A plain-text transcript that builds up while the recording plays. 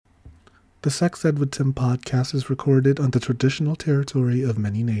The Sex Ed with Tim podcast is recorded on the traditional territory of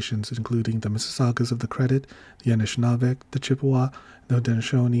many nations, including the Mississaugas of the Credit, the Anishinaabe, the Chippewa, the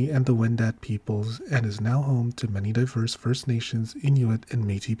Haudenosaunee, and the Wendat peoples, and is now home to many diverse First Nations, Inuit, and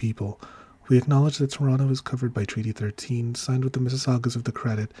Métis people. We acknowledge that Toronto is covered by Treaty 13, signed with the Mississaugas of the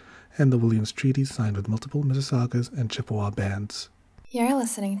Credit, and the Williams Treaty, signed with multiple Mississaugas and Chippewa bands. You're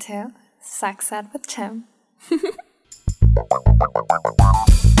listening to Sex Ed with Tim.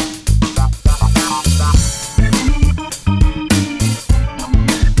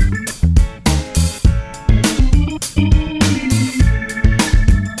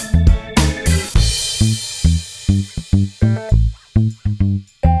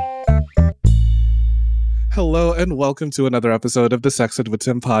 Hello and welcome to another episode of the Sex Ed with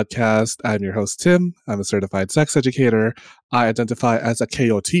Tim podcast. I'm your host, Tim. I'm a certified sex educator. I identify as a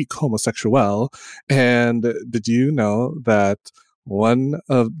chaotic homosexual. And did you know that one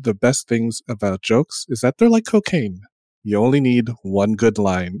of the best things about jokes is that they're like cocaine? You only need one good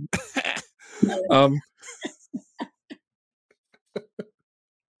line. No,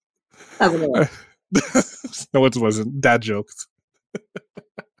 it wasn't. Dad jokes.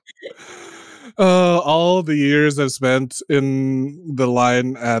 All the years I've spent in the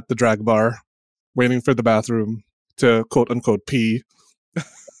line at the drag bar, waiting for the bathroom to quote unquote pee.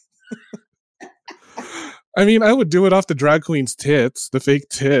 I mean, I would do it off the drag queen's tits, the fake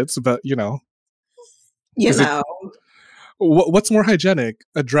tits, but you know. What's more hygienic,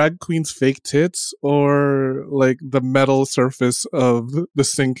 a drag queen's fake tits or like the metal surface of the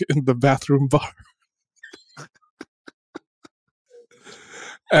sink in the bathroom bar?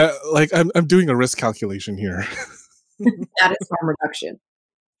 I'm doing a risk calculation here. That is harm reduction.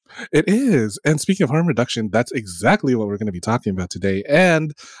 It is. And speaking of harm reduction, that's exactly what we're going to be talking about today.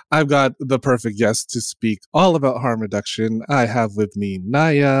 And I've got the perfect guest to speak all about harm reduction. I have with me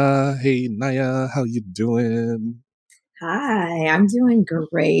Naya. Hey, Naya, how you doing? Hi, I'm doing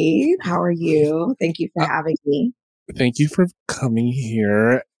great. How are you? Thank you for having me. Thank you for coming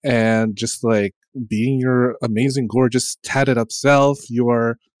here and just like being your amazing, gorgeous, tatted up self. You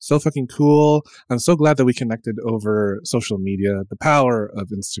are so fucking cool. I'm so glad that we connected over social media, the power of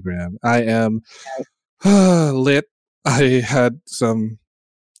Instagram. I am lit. I had some,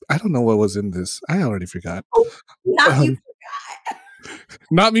 I don't know what was in this. I already forgot. Oh, not you forgot.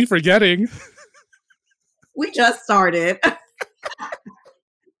 Not me forgetting. We just started.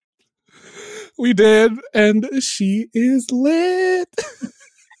 We did, and she is lit.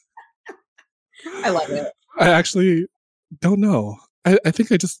 I love it. I actually don't know. I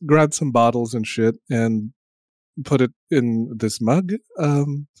think I just grabbed some bottles and shit and put it in this mug.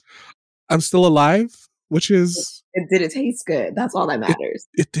 I'm still alive, which is... Did it taste good? That's all that matters.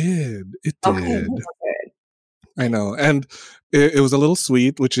 It did. It did. Okay, good. I know. And it was a little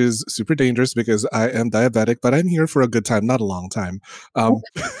sweet, which is super dangerous because I am diabetic, but I'm here for a good time, not a long time. Oh,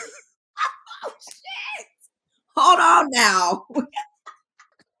 shit. Hold on now.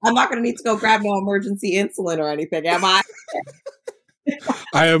 I'm not going to need to go grab no emergency insulin or anything, am I?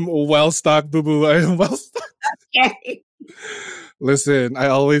 I am well stocked, boo boo. I am well stocked. Okay. Listen, I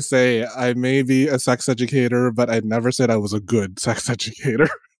always say I may be a sex educator, but I never said I was a good sex educator.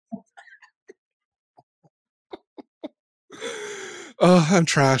 Oh, I'm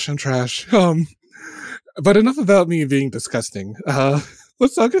trash. But enough about me being disgusting.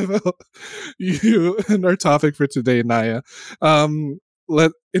 Let's talk about you and our topic for today, Naya.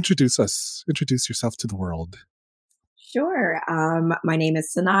 Introduce yourself to the world. Sure. My name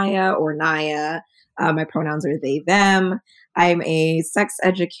is Sanaya or Naya. My pronouns are they, them. I'm a sex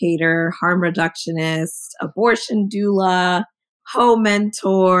educator, harm reductionist, abortion doula, home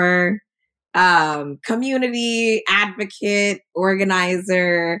mentor, community advocate,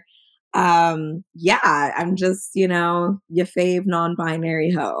 organizer. I'm just, your fave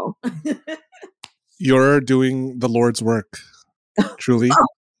non-binary hoe. You're doing the Lord's work, truly. Oh,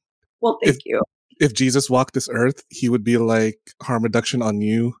 well, thank you. If Jesus walked this earth, he would be like harm reduction on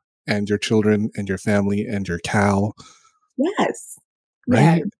you and your children and your family and your cow. Yes.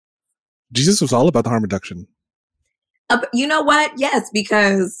 Right? Yes. Jesus was all about the harm reduction. You know what? Yes,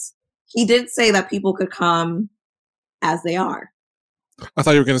 because he did say that people could come as they are. I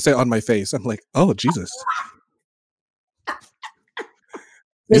thought you were going to say on my face. I'm like, oh, Jesus.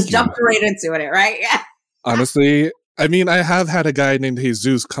 Just jumped right into it, right? Yeah. Honestly, I mean, I have had a guy named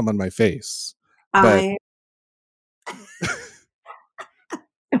Jesus come on my face. But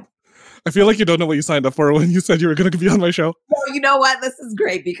I feel like you don't know what you signed up for when you said you were going to be on my show. Well, you know what? This is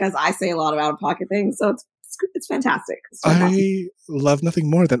great because I say a lot of out-of-pocket things, so it's fantastic. I love nothing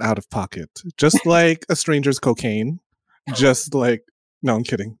more than out of pocket. Just like a stranger's cocaine. Just like No, I'm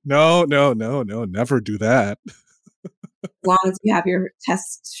kidding. No, never do that. As long as you have your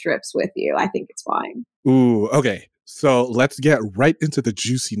test strips with you, I think it's fine. Ooh, okay. So let's get right into the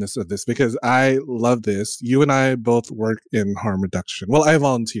juiciness of this because I love this. You and I both work in harm reduction. Well, I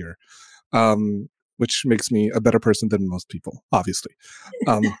volunteer, which makes me a better person than most people, obviously.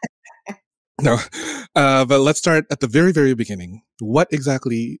 No, but let's start at the very, very beginning. What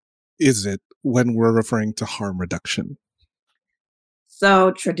exactly is it when we're referring to harm reduction?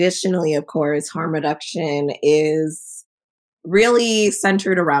 So traditionally, of course, harm reduction is really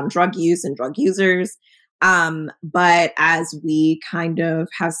centered around drug use and drug users. But as we kind of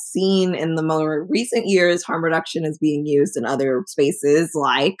have seen in the more recent years, harm reduction is being used in other spaces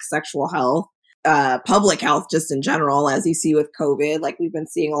like sexual health, public health, just in general, as you see with COVID. Like we've been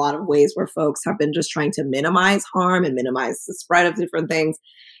seeing a lot of ways where folks have been just trying to minimize harm and minimize the spread of different things.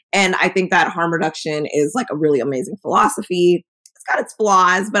 And I think that harm reduction is like a really amazing philosophy. It's got its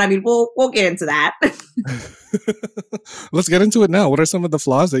flaws, but I mean, we'll get into that. Let's get into it now. What are some of the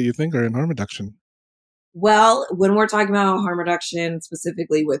flaws that you think are in harm reduction? Well, when we're talking about harm reduction,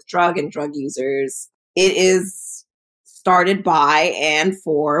 specifically with drug and drug users, it is started by and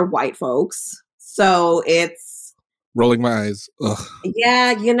for white folks. So it's rolling my eyes. Ugh.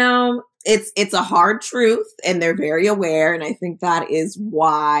 Yeah, it's a hard truth, and they're very aware. And I think that is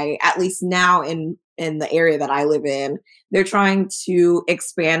why, at least now in the area that I live in, they're trying to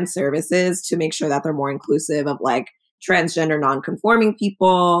expand services to make sure that they're more inclusive of like transgender non-conforming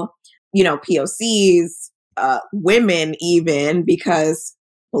people, POCs, women even, because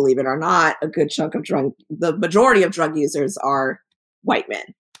believe it or not, a good chunk of the majority of drug users are white men.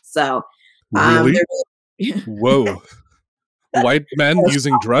 So, really? Whoa. White men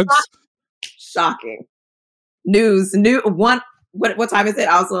using drugs? Shocking. What time is it?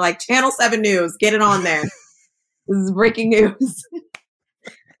 I was like, Channel 7 News, get it on there. This is breaking news.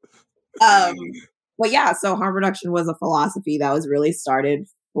 But yeah, so harm reduction was a philosophy that was really started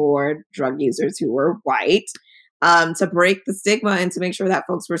for drug users who were white, to break the stigma and to make sure that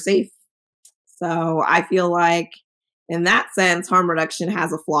folks were safe. So I feel like in that sense, harm reduction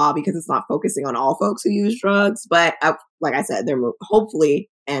has a flaw because it's not focusing on all folks who use drugs. But like I said, they're hopefully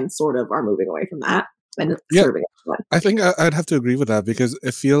and sort of are moving away from that. And serving everyone. I think I'd have to agree with that because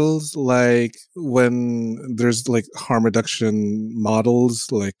it feels like when there's like harm reduction models,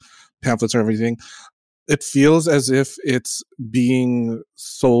 like pamphlets or everything, it feels as if it's being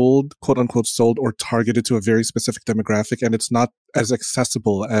sold, quote unquote, sold or targeted to a very specific demographic, and it's not as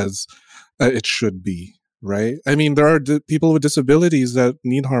accessible as it should be, right? I mean, there are people with disabilities that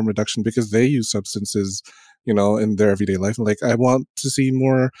need harm reduction because they use substances, in their everyday life. Like, I want to see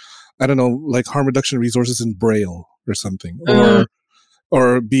more, I don't know, like harm reduction resources in Braille or something,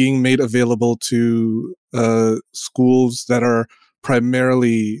 or being made available to schools that are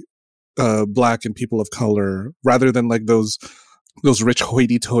primarily Black and people of color, rather than like those rich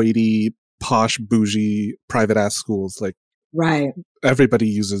hoity-toity, posh, bougie, private ass schools. Like, right, everybody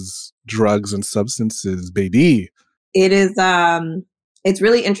uses drugs and substances, baby. It is. It's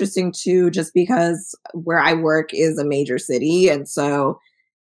really interesting too, just because where I work is a major city, and so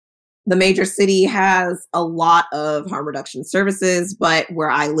the major city has a lot of harm reduction services. But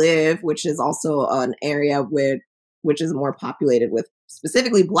where I live, which is also an area which is more populated with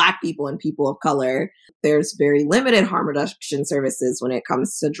specifically Black people and people of color, there's very limited harm reduction services when it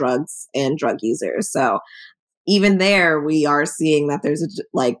comes to drugs and drug users. So even there, we are seeing that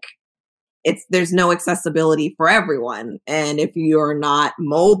there's no accessibility for everyone. And if you're not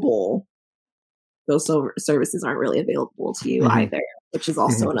mobile, those services aren't really available to you either, which is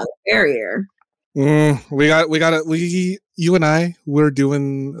also another barrier. You and I, we're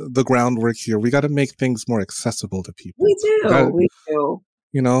doing the groundwork here. We got to make things more accessible to people. We do.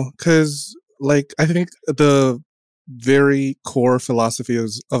 Because like, I think the very core philosophy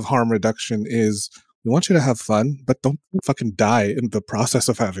of harm reduction is we want you to have fun, but don't fucking die in the process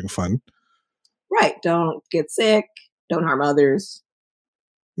of having fun. Right. Don't get sick. Don't harm others.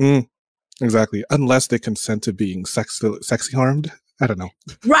 Exactly. Unless they consent to being sexy harmed. I don't know.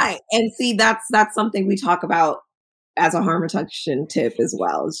 Right. And see, that's something we talk about as a harm reduction tip as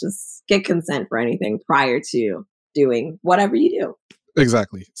well. Is just get consent for anything prior to doing whatever you do.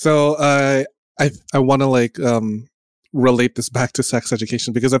 Exactly. So I want to relate this back to sex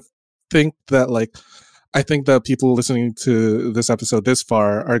education, because I think that people listening to this episode this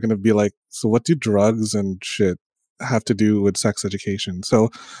far are going to be like, so what do drugs and shit have to do with sex education?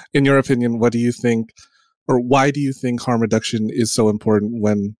 So in your opinion, what do you think, or why do you think harm reduction is so important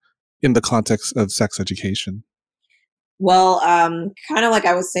when in the context of sex education? Well, kind of like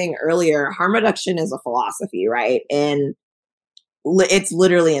I was saying earlier, harm reduction is a philosophy, right? And it's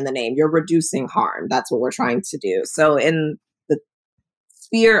literally in the name. You're reducing harm. That's what we're trying to do. So in the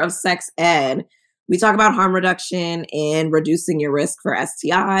sphere of sex ed, we talk about harm reduction in reducing your risk for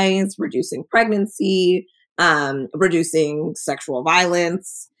STIs, reducing pregnancy, reducing sexual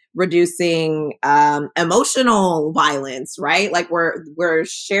violence, reducing emotional violence, right? Like we're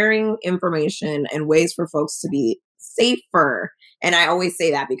sharing information and ways for folks to be safer. And I always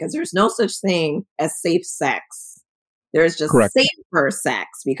say that because there's no such thing as safe sex. There's just Correct. safer sex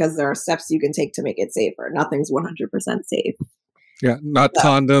because there are steps you can take to make it safer. Nothing's 100% safe. Yeah, not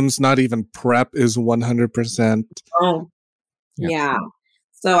condoms, not even PrEP is 100%. Oh, yeah.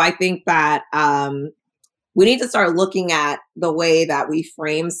 So I think that we need to start looking at the way that we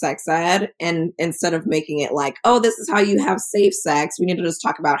frame sex ed, and instead of making it like, oh, this is how you have safe sex, we need to just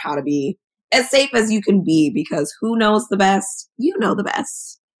talk about how to be as safe as you can be, because who knows the best? You know the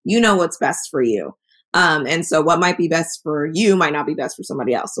best. You know what's best for you. And so what might be best for you might not be best for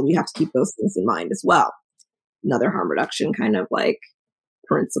somebody else. So we have to keep those things in mind as well. Another harm reduction kind of like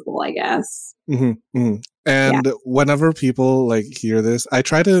principle, I guess. Mm-hmm, mm-hmm. And whenever people like hear this, I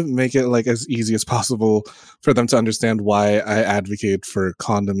try to make it like as easy as possible for them to understand why I advocate for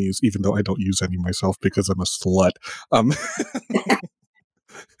condom use, even though I don't use any myself because I'm a slut.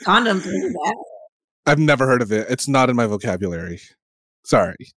 Condoms are bad. I've never heard of it. It's not in my vocabulary.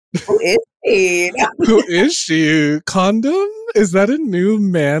 Sorry. Who is she? Who is she? Condom? Is that a new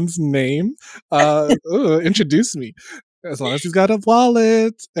man's name? Introduce me. As long as he's got a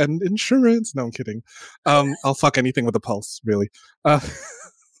wallet and insurance. No, I'm kidding. I'll fuck anything with a pulse, really. So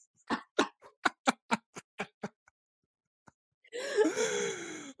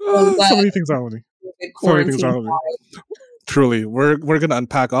many things wrong with me. So many things wrong with me. Truly, we're gonna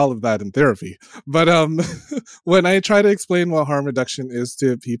unpack all of that in therapy. But when I try to explain what harm reduction is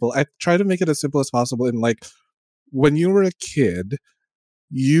to people, I try to make it as simple as possible. And like, when you were a kid,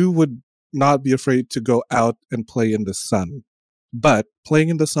 you would not be afraid to go out and play in the sun. But playing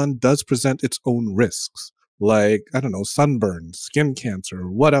in the sun does present its own risks, like, I don't know, sunburn, skin cancer,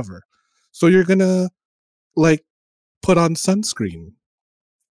 whatever. So you're gonna like put on sunscreen,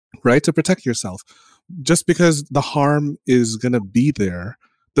 right, to protect yourself. Just because the harm is gonna be there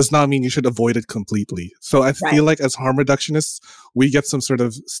does not mean you should avoid it completely. So I feel like as harm reductionists, we get some sort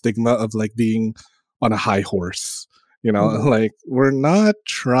of stigma of like being on a high horse. You know, like we're not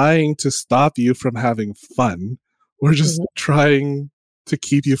trying to stop you from having fun. We're just trying to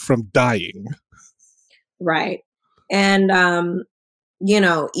keep you from dying. Right. And, you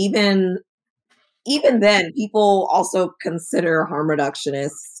know, even then, people also consider harm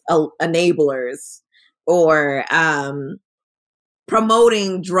reductionists enablers or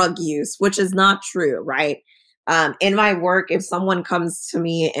promoting drug use, which is not true, right? In my work, if someone comes to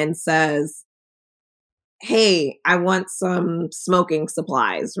me and says, hey, I want some smoking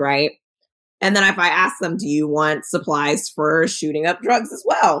supplies, right? And then if I ask them, do you want supplies for shooting up drugs as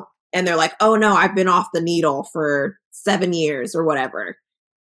well? And they're like, oh no, I've been off the needle for 7 years or whatever.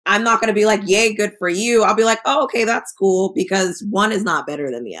 I'm not going to be like, yay, good for you. I'll be like, oh, okay, that's cool, because one is not better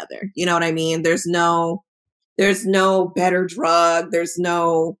than the other. You know what I mean? There's no better drug. There's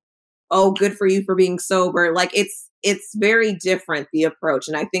no, oh, good for you for being sober. Like it's very different, the approach.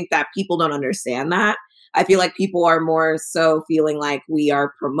 And I think that people don't understand that. I feel like people are more so feeling like we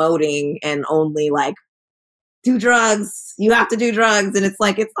are promoting and only like, do drugs. You have to do drugs. And it's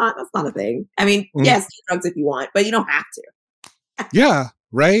like, that's not a thing. I mean, yes, do drugs if you want, but you don't have to. Yeah,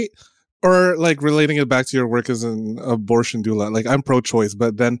 right? Or like relating it back to your work as an abortion doula. Like I'm pro-choice,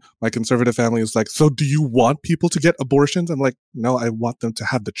 but then my conservative family is like, so do you want people to get abortions? I'm like, no, I want them to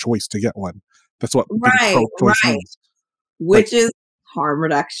have the choice to get one. That's what being pro-choice means. Which is harm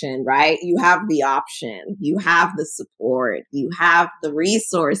reduction, right? You have the option, you have the support, you have the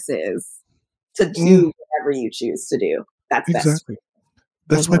resources to do whatever you choose to do. That's exactly.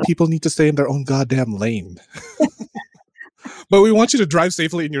 Best. That's why people need to stay in their own goddamn lane. But we want you to drive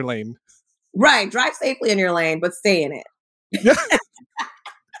safely in your lane. Right. Drive safely in your lane, but stay in it. Yeah.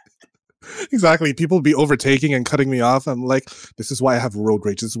 Exactly. People be overtaking and cutting me off. I'm like, this is why I have road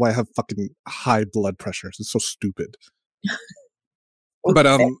rage. This is why I have fucking high blood pressure. It's so stupid. But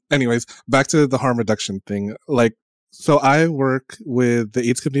anyways, back to the harm reduction thing. Like, so I work with the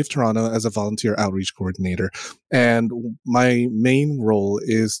AIDS Committee of Toronto as a volunteer outreach coordinator. And my main role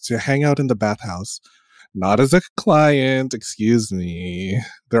is to hang out in the bathhouse, not as a client, excuse me.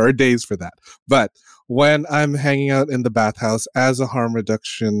 There are days for that. But when I'm hanging out in the bathhouse as a harm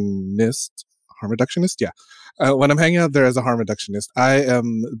reductionist, yeah. When I'm hanging out there as a harm reductionist, I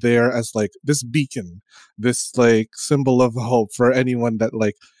am there as like this beacon, this like symbol of hope for anyone that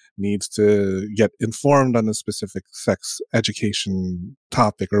like needs to get informed on a specific sex education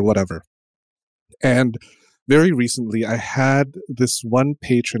topic or whatever. And very recently, I had this one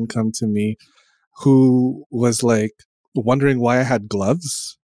patron come to me who was like wondering why I had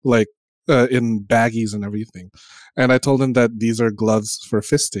gloves, like in baggies and everything. And I told him that these are gloves for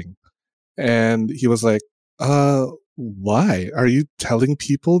fisting. And he was like, why? Are you telling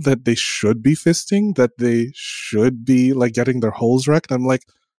people that they should be fisting, that they should be like getting their holes wrecked? I'm like,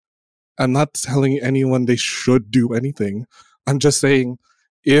 I'm not telling anyone they should do anything. I'm just saying,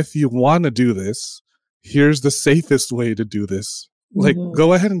 if you want to do this, here's the safest way to do this. Like,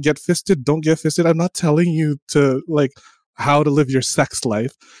 go ahead and get fisted. Don't get fisted. I'm not telling you to like how to live your sex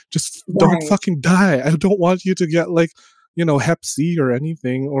life. Just don't fucking die. I don't want you to get like, you know, Hep C or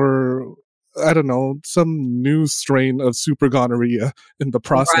anything, or I don't know, some new strain of super gonorrhea in the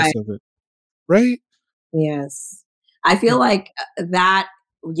process of it. Right? Yes. I feel like that,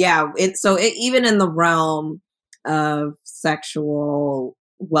 yeah. Even in the realm of sexual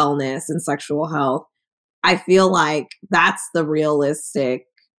wellness and sexual health, I feel like that's the realistic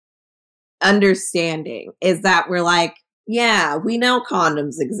understanding, is that we're like, yeah, we know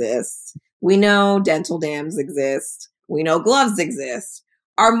condoms exist. We know dental dams exist. We know gloves exist.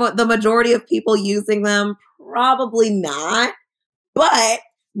 Are the majority of people using them? Probably not. But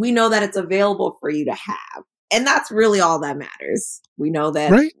we know that it's available for you to have. And that's really all that matters. We know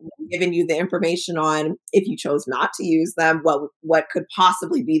that we're giving you the information on, if you chose not to use them, what could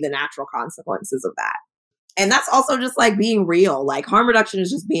possibly be the natural consequences of that. And that's also just like being real. Like, harm reduction is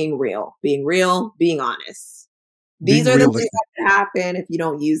just being real, being honest. These are the things that could happen if you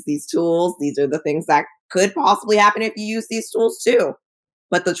don't use these tools. These are the things that could possibly happen if you use these tools too.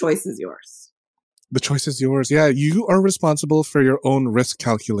 But the choice is yours. The choice is yours. Yeah, you are responsible for your own risk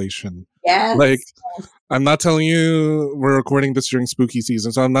calculation. Yes. Like, I'm not telling you, we're recording this during spooky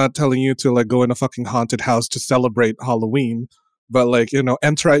season, so I'm not telling you to like go in a fucking haunted house to celebrate Halloween. But like, you know,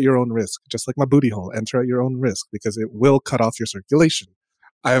 enter at your own risk. Just like my booty hole, enter at your own risk, because it will cut off your circulation.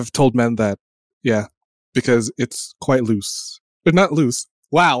 I've told men that, yeah, because it's quite loose. But not loose.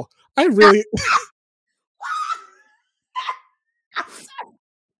 Wow. I really...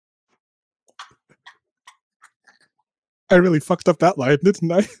 I really fucked up that line,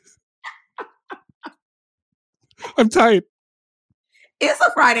 didn't I? I'm tight. It's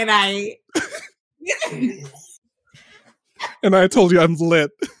a Friday night. And I told you I'm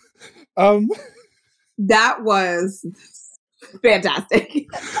lit. That was fantastic.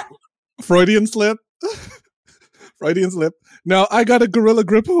 Freudian slip. Freudian slip. Now I got a gorilla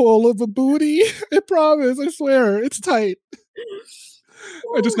grip all over booty. I promise. I swear. It's tight.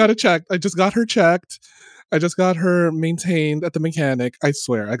 I just got it checked. I just got her checked. I just got her maintained at the mechanic. I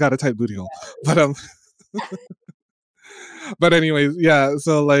swear. I got a tight booty hole. But but anyways, yeah.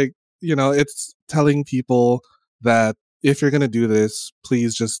 So like, you know, it's telling people that if you're going to do this,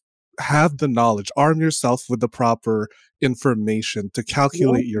 please just have the knowledge, arm yourself with the proper information to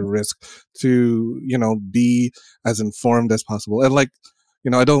calculate your risk, to, you know, be as informed as possible. And like,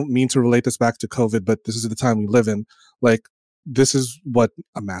 you know, I don't mean to relate this back to COVID, but this is the time we live in. Like, this is what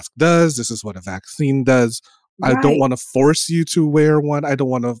a mask does. This is what a vaccine does. I don't want to force you to wear one. I don't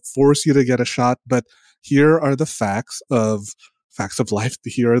want to force you to get a shot, but here are the facts of life.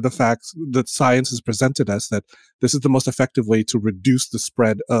 Here are the facts that science has presented us, that this is the most effective way to reduce the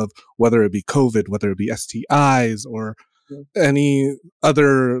spread of whether it be COVID, whether it be STIs or any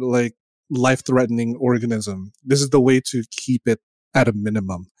other like life-threatening organism. This is the way to keep it at a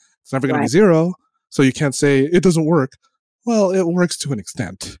minimum. It's never going to be zero, so you can't say it doesn't work. Well, it works to an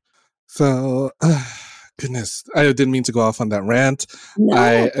extent. So, goodness, I didn't mean to go off on that rant. No.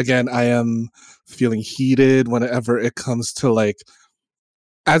 I am feeling heated whenever it comes to like,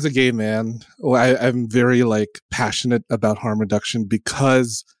 as a gay man, I'm very like passionate about harm reduction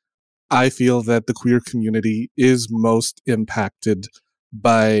because I feel that the queer community is most impacted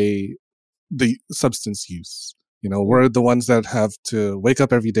by the substance use. You know, we're the ones that have to wake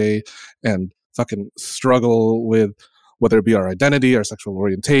up every day and fucking struggle with whether it be our identity, our sexual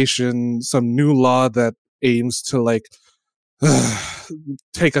orientation, some new law that aims to like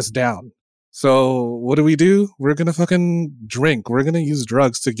take us down. So what do? We're going to fucking drink. We're going to use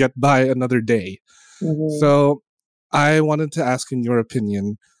drugs to get by another day. Mm-hmm. So I wanted to ask, in your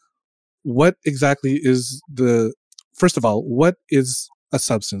opinion, what exactly is first of all, what is a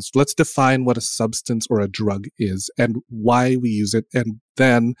substance? Let's define what a substance or a drug is and why we use it, and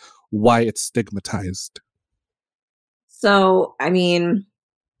then why it's stigmatized. So, I mean,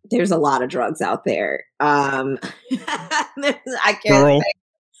 there's a lot of drugs out there. I can't say.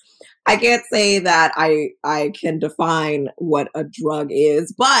 I can't say that I can define what a drug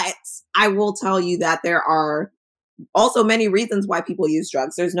is, but I will tell you that there are also many reasons why people use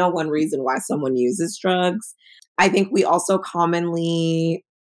drugs. There's no one reason why someone uses drugs. I think we also commonly,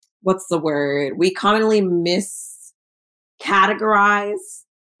 what's the word? We commonly miscategorize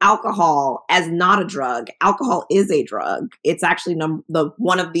alcohol as not a drug. Alcohol is a drug. It's actually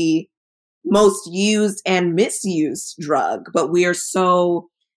one of the most used and misused drug, but we are so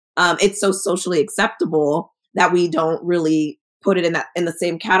it's so socially acceptable that we don't really put it in the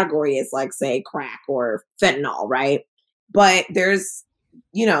same category as, like, say, crack or fentanyl, right? But there's,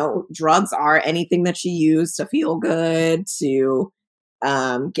 drugs are anything that you use to feel good, to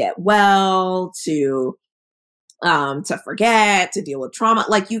get well, to forget, to deal with trauma.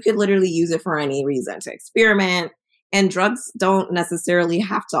 Like, you could literally use it for any reason, to experiment. And drugs don't necessarily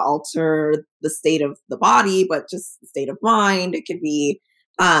have to alter the state of the body, but just the state of mind. It could be,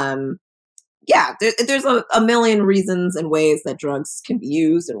 there's a million reasons and ways that drugs can be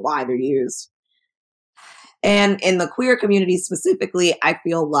used and why they're used. And in the queer community specifically, I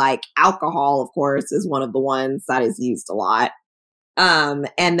feel like alcohol, of course, is one of the ones that is used a lot. And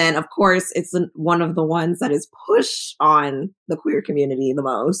then, of course, it's one of the ones that is pushed on the queer community the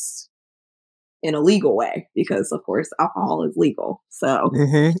most in a legal way, because, of course, alcohol is legal. So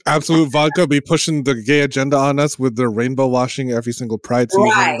Absolute Vodka be pushing the gay agenda on us with their rainbow washing every single Pride season.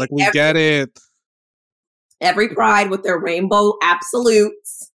 Right. Like, we get it. Every Pride with their rainbow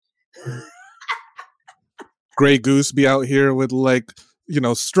absolutes. Grey Goose be out here with, like,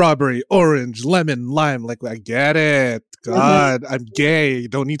 strawberry, orange, lemon, lime. Like, I get it. God, I'm gay. You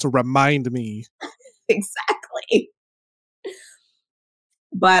don't need to remind me. Exactly.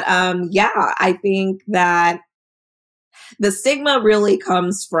 But I think that the stigma really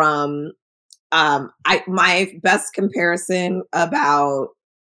comes from my best comparison about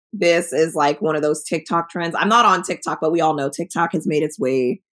this is like one of those TikTok trends. I'm not on TikTok, but we all know TikTok has made its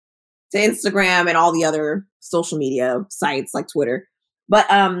way to Instagram and all the other social media sites like Twitter. But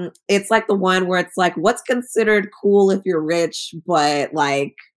it's like the one where it's like, what's considered cool if you're rich, but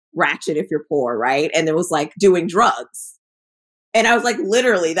like ratchet if you're poor, right? And it was like doing drugs. And I was like,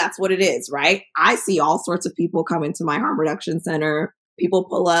 literally, that's what it is, right? I see all sorts of people come into my harm reduction center. People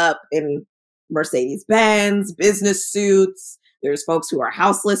pull up in Mercedes-Benz, business suits. There's folks who are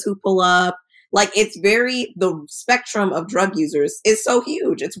houseless who pull up. Like, the spectrum of drug users is so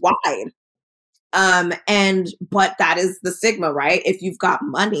huge. It's wide. But that is the stigma, right? If you've got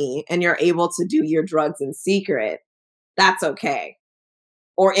money and you're able to do your drugs in secret, that's okay.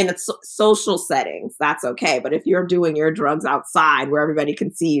 Or in social settings, that's okay. But if you're doing your drugs outside where everybody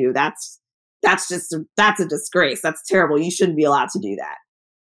can see you, that's a disgrace. That's terrible. You shouldn't be allowed to do that.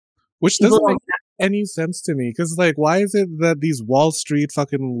 Which doesn't make any sense to me. Because, like, why is it that these Wall Street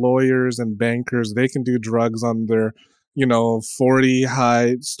fucking lawyers and bankers, they can do drugs on their, 40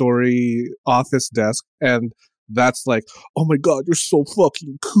 high story office desk, and that's like, oh my God, you're so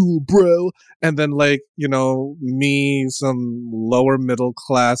fucking cool, bro. And then, like, me, some lower middle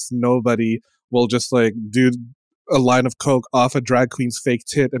class nobody, will just like do a line of coke off a drag queen's fake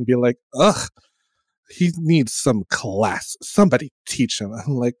tit and be like, ugh, he needs some class. Somebody teach him.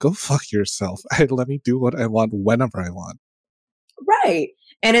 I'm like, go fuck yourself. Let me do what I want whenever I want. Right.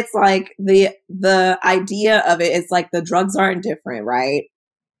 And it's like the idea of it is like the drugs aren't different, right?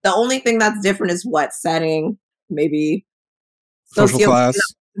 The only thing that's different is what setting, maybe social class,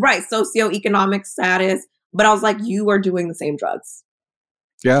 right? Socioeconomic status. But I was like, you are doing the same drugs.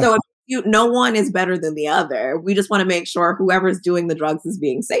 Yeah. So no one is better than the other. We just want to make sure whoever's doing the drugs is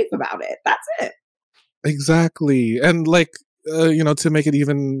being safe about it. That's it. Exactly. And like, to make it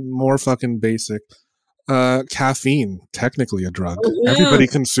even more fucking basic, caffeine, technically a drug. Mm-hmm. Everybody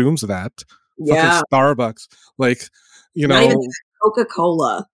consumes that. Yeah. Fucking Starbucks. Like, Not even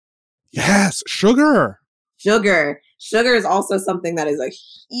Coca-Cola. Yes. Sugar. Sugar is also something that is a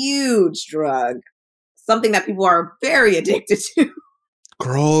huge drug. Something that people are very addicted to.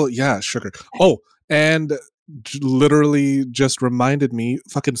 Girl, yeah, sugar. Oh, and literally just reminded me,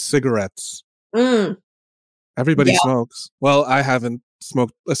 fucking cigarettes. Everybody smokes. Well, I haven't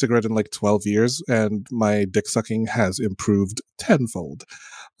smoked a cigarette in like 12 years, and my dick sucking has improved tenfold.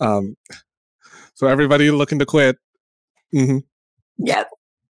 So everybody looking to quit. Mm-hmm. Yes.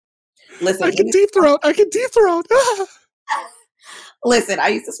 Listen, I can deep throat. Listen, I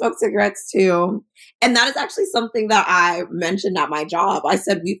used to smoke cigarettes too. And that is actually something that I mentioned at my job. I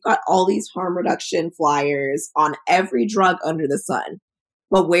said, we've got all these harm reduction flyers on every drug under the sun.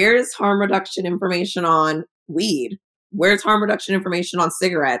 But where's harm reduction information on weed? Where's harm reduction information on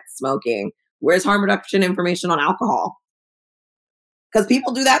cigarette smoking? Where's harm reduction information on alcohol? because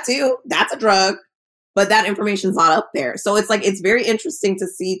people do that too. That's a drug, but that information's not up there. So it's like, it's very interesting to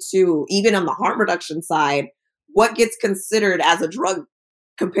see too, even on the harm reduction side, what gets considered as a drug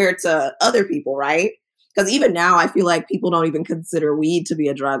compared to other people, right? Because even now, I feel like people don't even consider weed to be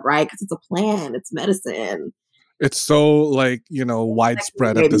a drug, right? Because it's a plant, it's medicine. It's so like,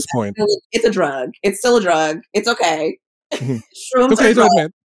 widespread at this point. It's a drug. It's still a drug. It's okay. Shrooms okay are to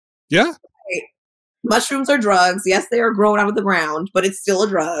admit. Yeah. Right. Mushrooms are drugs. Yes, they are grown out of the ground, but it's still a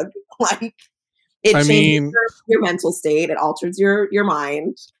drug. Like it changes your mental state. It alters your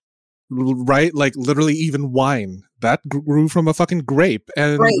mind. Right? Like literally even wine. That grew from a fucking grape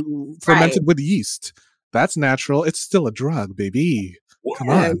and fermented with yeast. That's natural. It's still a drug, baby. Yeah. Come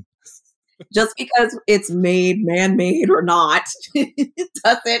on. Just because it's man-made or not, it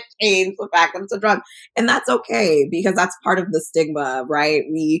doesn't change the fact that it's a drug. And that's okay, because that's part of the stigma, right?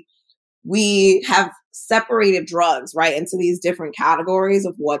 We have separated drugs, right, into these different categories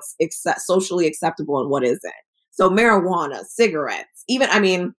of what's socially acceptable and what isn't. So marijuana, cigarettes,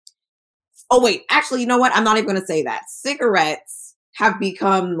 actually, you know what? I'm not even going to say that. Cigarettes have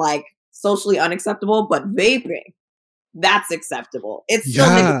become like socially unacceptable, but vaping, that's acceptable. It's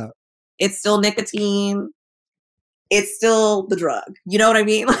still nicotine. It's still the drug. You know what I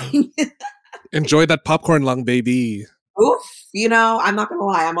mean? Enjoy that popcorn lung, baby. Oof. I'm not going to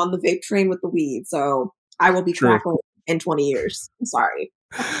lie. I'm on the vape train with the weed. So I will be crackling in 20 years. I'm sorry.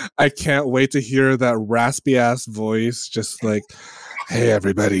 I can't wait to hear that raspy ass voice. Just like, hey,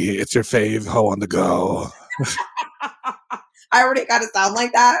 everybody, it's your fave hoe on the go. I already got to sound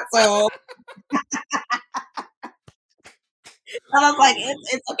like that. So I was like,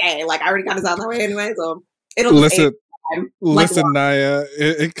 it's okay. Like, I already kind of sound that way anyway, so it'll listen, Naya.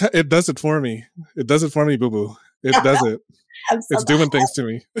 It does it for me. It does it for me, boo boo. It does it. It's doing things to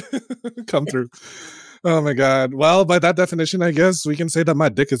me. Come through. Oh my god. Well, by that definition, I guess we can say that my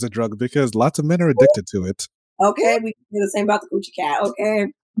dick is a drug because lots of men are addicted to it. Okay, we can do the same about the coochie cat. Okay.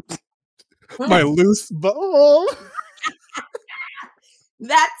 My loose ball.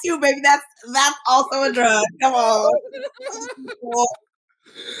 That's you, baby. That's also a drug. Come on.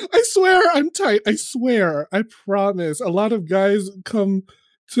 I swear I'm tight. I swear. I promise. A lot of guys come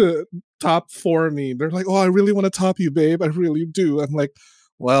to top for me. They're like, oh, I really want to top you, babe. I really do. I'm like,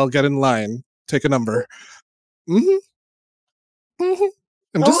 well, get in line. Take a number. I'm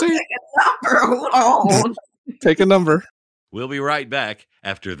just saying. Take a number. Hold on. Take a number. We'll be right back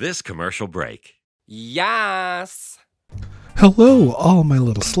after this commercial break. Yes. Hello, all my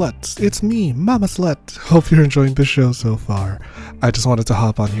little sluts. It's me, Mama Slut. Hope you're enjoying the show so far. I just wanted to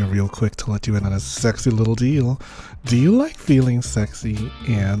hop on here real quick to let you in on a sexy little deal. Do you like feeling sexy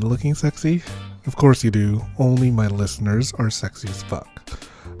and looking sexy? Of course you do. Only my listeners are sexy as fuck.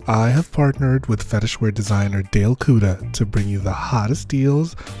 I have partnered with fetish wear designer Dale Kuda to bring you the hottest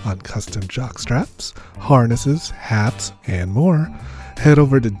deals on custom jock straps, harnesses, hats, and more. Head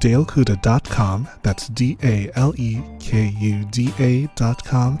over to dalekuda.com, that's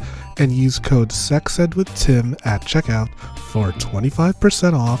DALEKUDA.com, and use code SEXEDWITHTIM at checkout for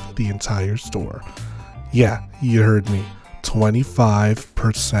 25% off the entire store. Yeah, you heard me,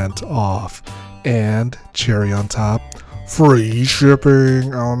 25% off. And cherry on top, free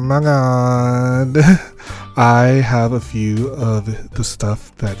shipping. Oh my god. I have a few of the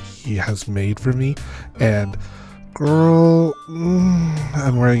stuff that he has made for me, and girl,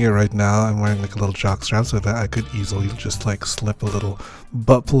 I'm wearing it right now. I'm wearing like a little jock strap so that I could easily just like slip a little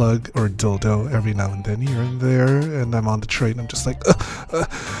butt plug or dildo every now and then here and there. And I'm on the train. I'm just like,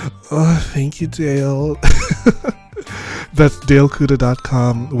 thank you, Dale. That's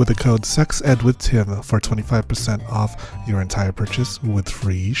dalekuda.com with the code SEXEDWITHTIM for 25% off your entire purchase with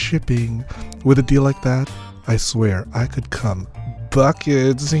free shipping. With a deal like that, I swear I could come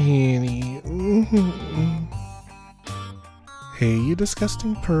buckets, honey. Hey, you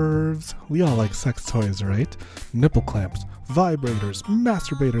disgusting pervs. We all like sex toys, right? Nipple clamps, vibrators,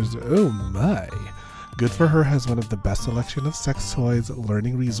 masturbators, oh my. Good for Her has one of the best selection of sex toys,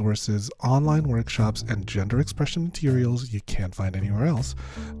 learning resources, online workshops, and gender expression materials you can't find anywhere else.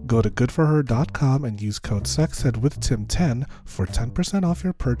 Go to goodforher.com and use code SEXEDWITHTIM10 for 10% off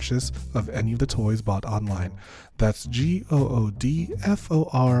your purchase of any of the toys bought online. That's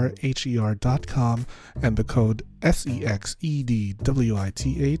goodforher.com and the code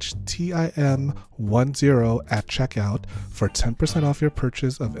SEXEDWITHTIM10 at checkout for 10% off your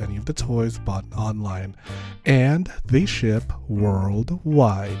purchase of any of the toys bought online. And they ship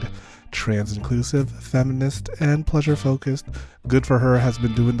worldwide. Trans-inclusive, feminist, and pleasure-focused, Good For Her has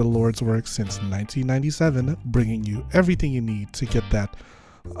been doing the Lord's work since 1997, bringing you everything you need to get that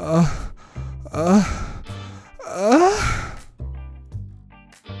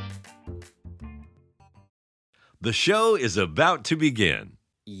The show is about to begin.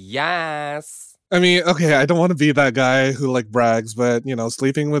 Yes. I mean, okay, I don't want to be that guy who like brags, but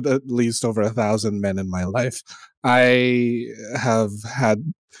sleeping with at least over 1,000 men in my life, I have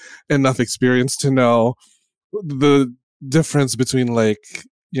had enough experience to know the difference between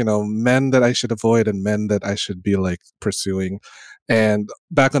men that I should avoid and men that I should be like pursuing. And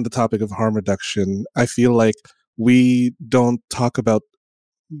back on the topic of harm reduction, I feel like we don't talk about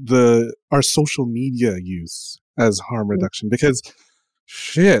our social media use as harm reduction because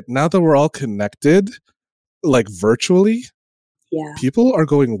shit, now that we're all connected, like virtually, people are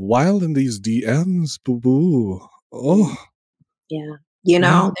going wild in these DMs, boo-boo. Oh. Yeah.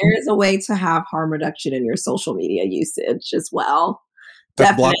 There is a way to have harm reduction in your social media usage as well.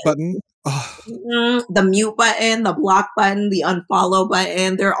 That block button? The mute button, the block button, the unfollow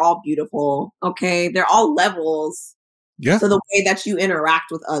button, they're all beautiful, okay? They're all levels to the way that you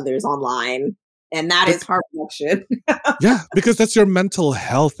interact with others online. And that is harm reduction. Yeah, because that's your mental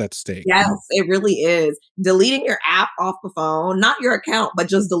health at stake. Yes, it really is. Deleting your app off the phone, not your account, but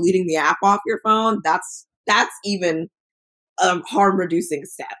just deleting the app off your phone, that's even a harm reducing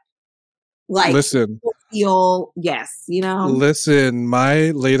step. Like, listen, Listen,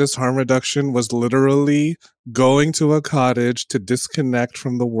 my latest harm reduction was literally going to a cottage to disconnect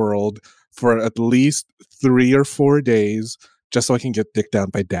from the world for at least 3 or 4 days just so I can get dicked down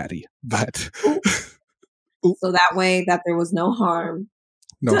by daddy. But so that way that there was no harm.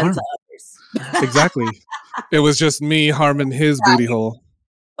 No harm. To others. Exactly. It was just me harming his booty hole.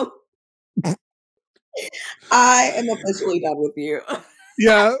 I am officially done with you.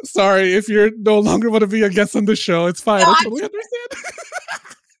 Yeah, sorry. If you're no longer want to be a guest on the show, it's fine. I totally understand.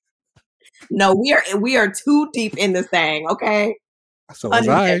 No, we are too deep in this thing, okay? So was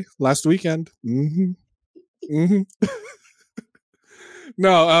I last weekend. Mm-hmm.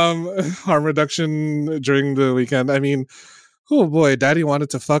 No, harm reduction during the weekend. I mean, oh boy, daddy wanted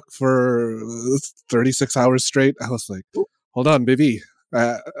to fuck for 36 hours straight. I was like, hold on, baby.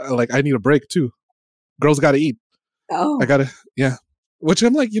 I need a break too. Girls got to eat. Oh. I got to, yeah. Which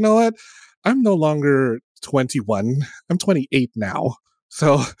I'm like, you know what? I'm no longer 21. I'm 28 now.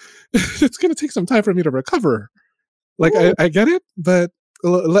 So it's going to take some time for me to recover. Like, I get it, but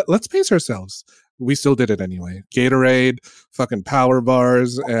let's pace ourselves. We still did it anyway. Gatorade, fucking power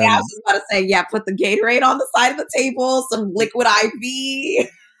bars. And I was just about to say, put the Gatorade on the side of the table, some liquid IV.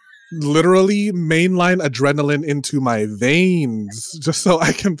 Literally mainline adrenaline into my veins just so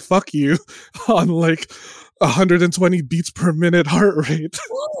I can fuck you on like 120 beats per minute heart rate.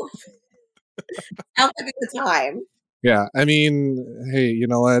 Sounds like a good time. Yeah, I mean, hey, you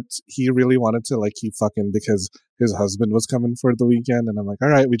know what? He really wanted to like keep fucking because his husband was coming for the weekend, and I'm like, all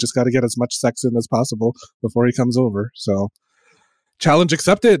right, we just got to get as much sex in as possible before he comes over. So, challenge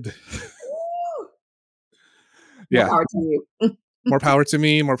accepted. Yeah. More power to you. More power to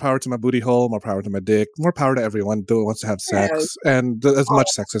me, more power to my booty hole, more power to my dick, more power to everyone who wants to have sex, and as much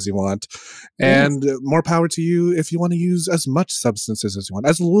sex as you want. And more power to you if you want to use as much substances as you want,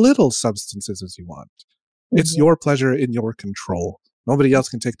 as little substances as you want. It's your pleasure in your control. Nobody else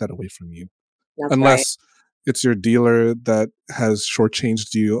can take that away from you. That's unless it's your dealer that has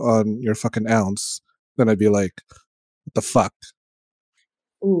shortchanged you on your fucking ounce. Then I'd be like, what the fuck?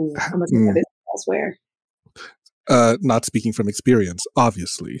 Ooh, how much is that elsewhere? Not speaking from experience,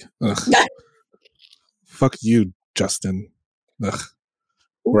 obviously. Fuck you, Justin. Ugh.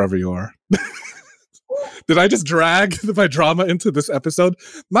 Wherever you are. Did I just drag my drama into this episode?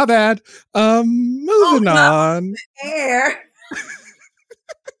 My bad. Moving on. Air.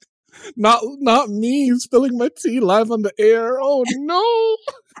 Not me spilling my tea live on the air. Oh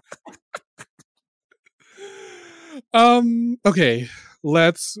no. Okay,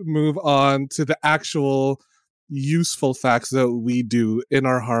 let's move on to the actual useful facts that we do in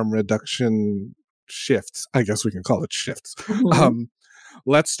our harm reduction shifts. I guess we can call it shifts.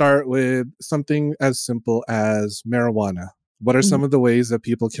 Let's start with something as simple as marijuana. What are some of the ways that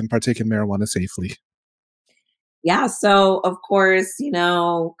people can partake in marijuana safely? Yeah, so of course,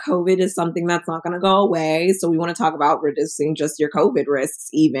 COVID is something that's not going to go away. So we want to talk about reducing just your COVID risks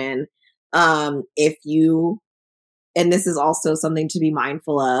even. And this is also something to be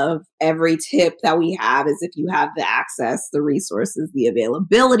mindful of. Every tip that we have is if you have the access, the resources, the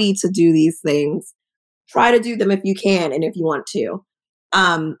availability to do these things, try to do them if you can and if you want to.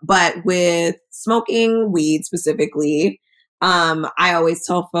 But with smoking weed specifically, I always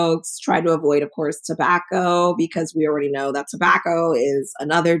tell folks try to avoid, of course, tobacco, because we already know that tobacco is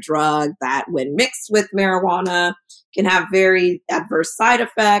another drug that when mixed with marijuana can have very adverse side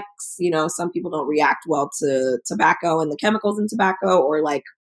effects. Some people don't react well to tobacco and the chemicals in tobacco or like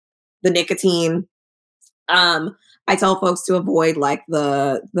the nicotine. I tell folks to avoid like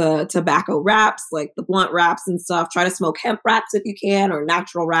the tobacco wraps, like the blunt wraps and stuff. Try to smoke hemp wraps if you can, or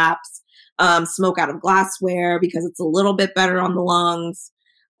natural wraps. Smoke out of glassware because it's a little bit better on the lungs.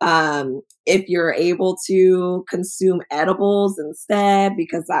 If you're able to consume edibles instead,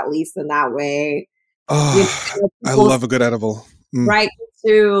 because at least in that way, I love a good edible. Right,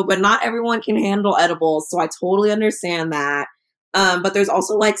 too. But not everyone can handle edibles, so I totally understand that. But there's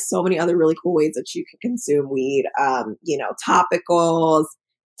also like so many other really cool ways that you can consume weed. Topicals,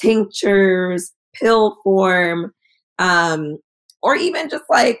 tinctures, pill form, or even just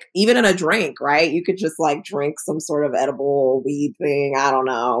like even in a drink, right? You could just like drink some sort of edible weed thing. I don't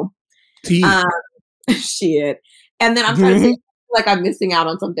know. Tea. Shit. And then I'm trying to think like I'm missing out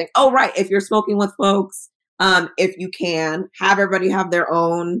on something. Oh, right. If you're smoking with folks, if you can have everybody have their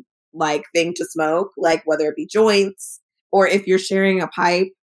own like thing to smoke, like whether it be joints or if you're sharing a pipe,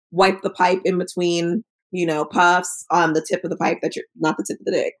 wipe the pipe in between, puffs on the tip of the pipe that you're not the tip of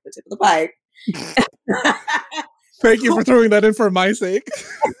the dick, the tip of the pipe. Thank you for throwing that in for my sake.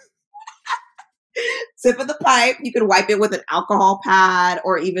 Tip of the pipe. You can wipe it with an alcohol pad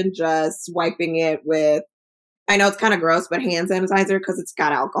or even just wiping it with, I know it's kind of gross, but hand sanitizer because it's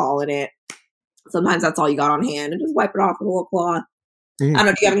got alcohol in it. Sometimes that's all you got on hand and just wipe it off with a little cloth. I don't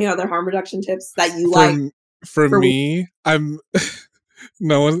know. Do you have any other harm reduction tips that you like? For me, I'm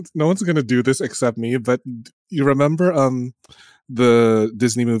no one's gonna do this except me. But you remember the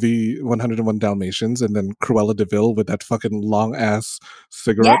Disney movie 101 Dalmatians, and then Cruella de Vil with that fucking long ass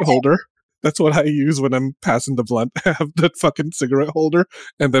cigarette holder? That's what I use when I'm passing the blunt. I have that fucking cigarette holder,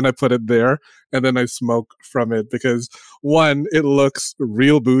 and then I put it there, and then I smoke from it because one, it looks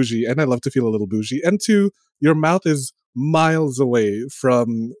real bougie, and I love to feel a little bougie, and two, your mouth is miles away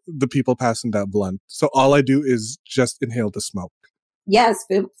from the people passing that blunt. So all I do is just inhale the smoke. Yes,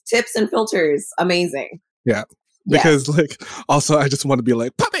 tips and filters. Amazing. Yeah. Because like also I just want to be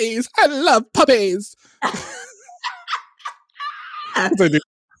like, puppies! I love puppies!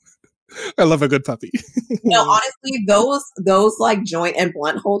 I love a good puppy. No, honestly, those like joint and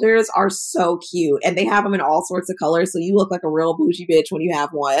blunt holders are so cute, and they have them in all sorts of colors, so you look like a real bougie bitch when you have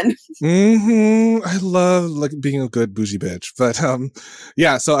one. I love like being a good bougie bitch, but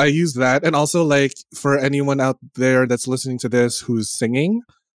yeah. So I use that, and also like for anyone out there that's listening to this who's singing,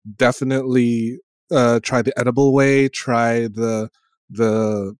 definitely try the edible way, try the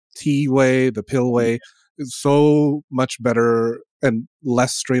tea way, the pill way. It's so much better and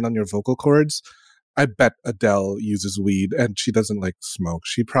less strain on your vocal cords. I bet Adele uses weed and she doesn't like smoke.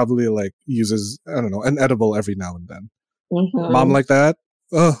 She probably like uses, I don't know, an edible every now and then. Mom like that?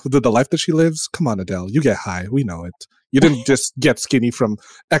 Oh, the life that she lives? Come on, Adele. You get high. We know it. You didn't just get skinny from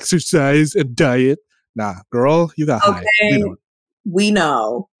exercise and diet. Nah, girl, you got high. We know it. We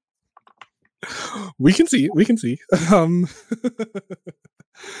know. We can see.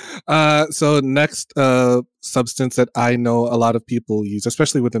 So next substance that I know a lot of people use,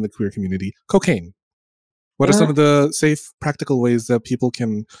 especially within the queer community, cocaine. What are some of the safe, practical ways that people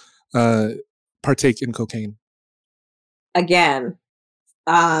can partake in cocaine? Again,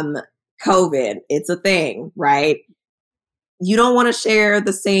 COVID, it's a thing, right? You don't want to share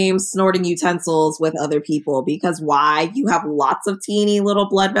the same snorting utensils with other people because why? You have lots of teeny little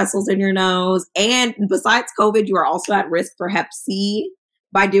blood vessels in your nose. And besides COVID, you are also at risk for Hep C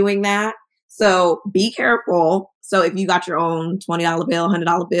by doing that. So be careful. So if you got your own $20 bill,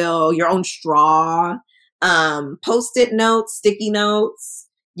 $100 bill, your own straw, Post-it notes, sticky notes,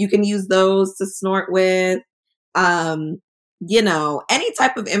 you can use those to snort with. Any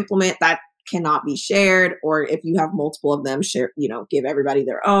type of implement that cannot be shared, or if you have multiple of them, share, give everybody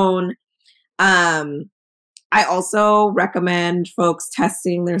their own. I also recommend folks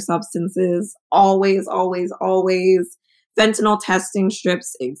testing their substances. Always, always, always. Fentanyl testing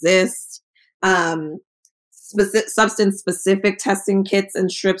strips exist. Substance-specific testing kits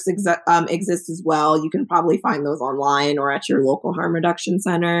and strips exist as well. You can probably find those online or at your local harm reduction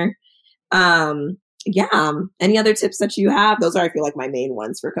center. Any other tips that you have? Those are, I feel like, my main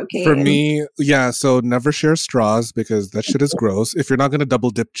ones for cocaine. For me, so never share straws because that shit is gross. If you're not going to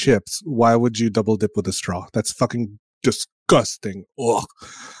double dip chips, why would you double dip with a straw? That's fucking disgusting. Ugh.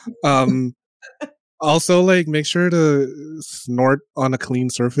 Also, like, make sure to snort on a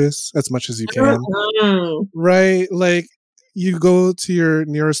clean surface as much as you can. Right? Like, you go to your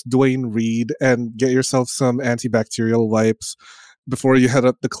nearest Dwayne Reed and get yourself some antibacterial wipes before you head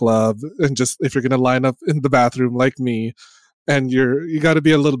up the club, and just if you're gonna line up in the bathroom like me, and you got to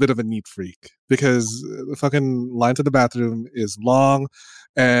be a little bit of a neat freak because the fucking line to the bathroom is long,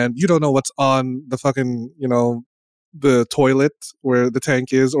 and you don't know what's on the fucking the toilet where the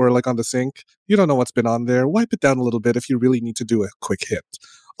tank is, or like on the sink. You don't know what's been on there. Wipe it down a little bit if you really need to do a quick hit.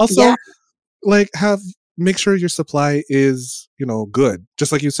 Also, like make sure your supply is, good.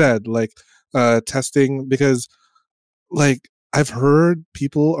 Just like you said, like testing, because like I've heard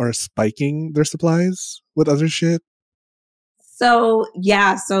people are spiking their supplies with other shit. So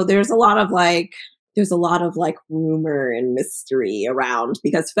there's a lot of like rumor and mystery around,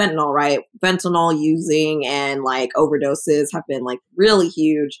 because fentanyl, right? Fentanyl using and like overdoses have been like really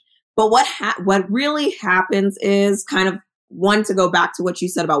huge. But what really happens is kind of, one, to go back to what you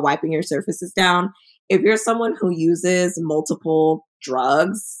said about wiping your surfaces down. If you're someone who uses multiple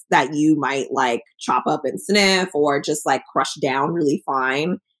drugs that you might like chop up and sniff or just like crush down really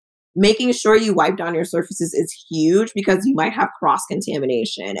fine, making sure you wipe down your surfaces is huge, because you might have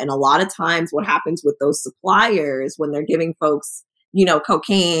cross-contamination. And a lot of times what happens with those suppliers when they're giving folks,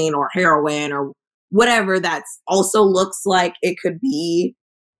 cocaine or heroin or whatever that's also looks like it could be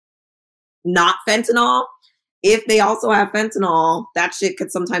not fentanyl, if they also have fentanyl, that shit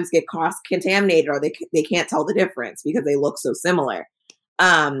could sometimes get cross-contaminated, or they can't tell the difference because they look so similar.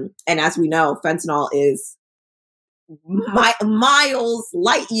 And as we know, fentanyl is miles,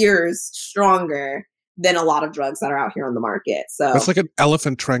 light years stronger than a lot of drugs that are out here on the market. So it's like an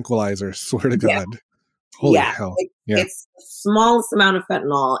elephant tranquilizer, swear to God. Holy hell. It's the smallest amount of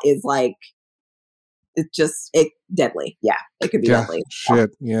fentanyl is like, it's deadly. Yeah, it could be deadly.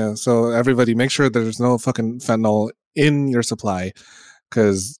 Shit. Yeah. So everybody, make sure there's no fucking fentanyl in your supply,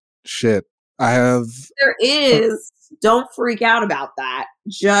 because shit, there is. Don't freak out about that.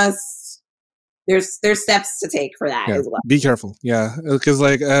 Just there's steps to take for that as well. Be careful. Yeah, because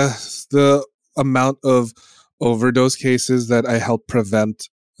like the amount of overdose cases that I helped prevent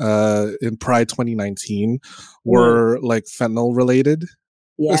in Pride 2019 were like fentanyl related.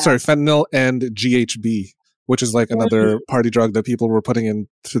 Yeah. Sorry, fentanyl and GHB, which is like another party drug that people were putting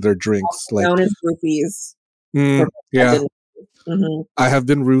into their drinks, like known as roofies. Yeah, I have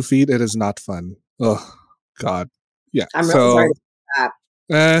been roofied. It is not fun. Oh God. Yeah, I'm really sorry about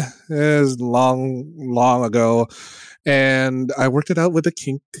that. It was long ago, and I worked it out with a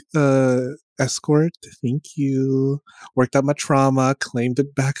kink escort. Thank you. Worked out my trauma, claimed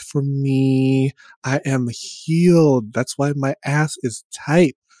it back for me. I am healed. That's why my ass is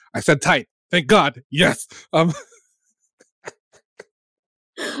tight. I said tight. Thank God. Yes. I'm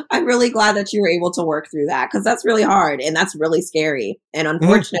really glad that you were able to work through that, because that's really hard and that's really scary. And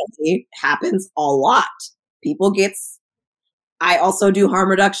unfortunately, happens a lot. I also do harm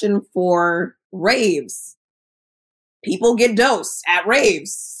reduction for raves. People get dosed at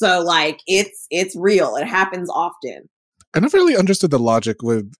raves. So like it's real. It happens often. I never really understood the logic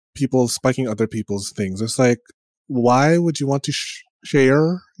with people spiking other people's things. It's like, why would you want to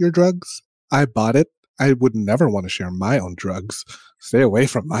share your drugs? I bought it. I would never want to share my own drugs. Stay away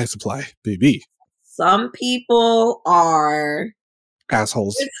from my supply, baby. Some people are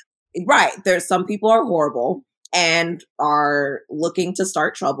assholes. Right. There's some people are horrible and are looking to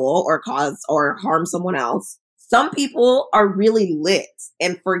start trouble or cause or harm someone else. Some people are really lit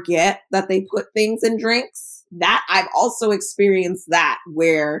and forget that they put things in drinks. That I've also experienced that,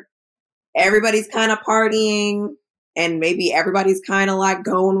 where everybody's kind of partying and maybe everybody's kind of like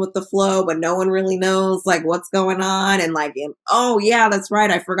going with the flow, but no one really knows like what's going on. And like, oh yeah, that's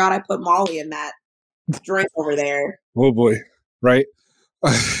right. I forgot I put Molly in that drink over there. Oh boy. Right.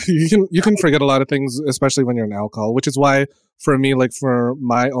 You can forget a lot of things, especially when you're in alcohol, which is why for me, like for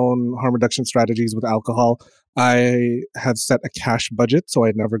my own harm reduction strategies with alcohol, I have set a cash budget so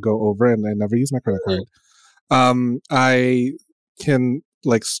I never go over and I never use my credit card. I can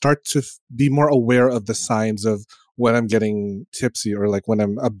like start to be more aware of the signs of when I'm getting tipsy or like when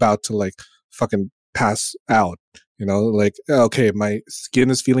I'm about to like fucking pass out. You know, like, okay, my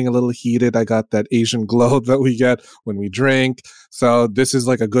skin is feeling a little heated. I got that Asian glow that we get when we drink. So this is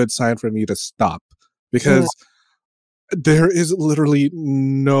like a good sign for me to stop, because there is literally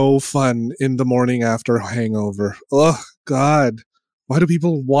no fun in the morning after a hangover. Oh, God. Why do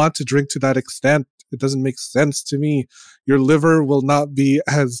people want to drink to that extent? It doesn't make sense to me. Your liver will not be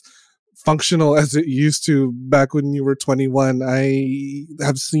as functional as it used to back when you were 21. I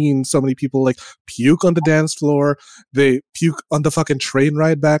have seen so many people like puke on the dance floor. They puke on the fucking train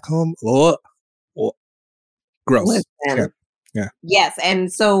ride back home. Ugh. Ugh. Gross. Yeah. Yes.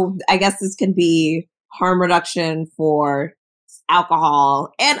 And so I guess this can be harm reduction for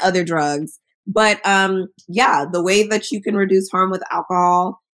alcohol and other drugs. But the way that you can reduce harm with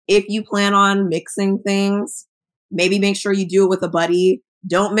alcohol, if you plan on mixing things, maybe make sure you do it with a buddy.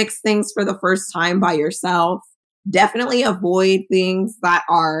 Don't mix things for the first time by yourself. Definitely avoid things that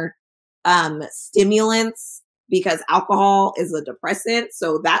are stimulants, because alcohol is a depressant.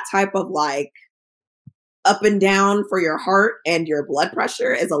 So that type of like up and down for your heart and your blood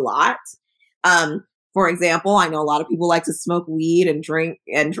pressure is a lot. For example, I know a lot of people like to smoke weed and drink.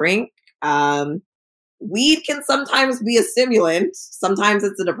 Weed can sometimes be a stimulant. Sometimes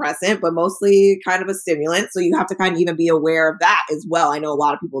it's a depressant, but mostly kind of a stimulant. So you have to kind of even be aware of that as well. I know a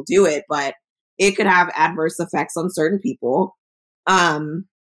lot of people do it, but it could have adverse effects on certain people.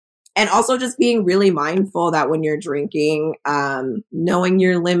 And also just being really mindful that when you're drinking, knowing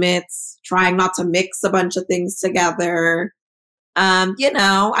your limits, trying not to mix a bunch of things together. I'm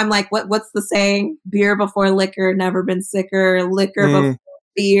like, what's the saying? Beer before liquor, never been sicker. Liquor before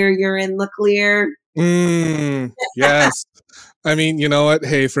beer, you're in the clear. Yes. I mean, you know what?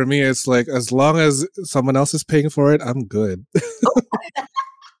 Hey, for me, it's like, as long as someone else is paying for it, I'm good.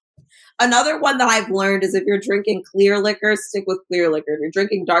 Another one that I've learned is if you're drinking clear liquor, stick with clear liquor. If you're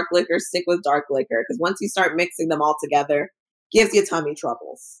drinking dark liquor, stick with dark liquor. Because once you start mixing them all together, gives you tummy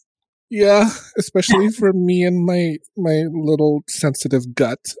troubles. Yeah, especially for me and my little sensitive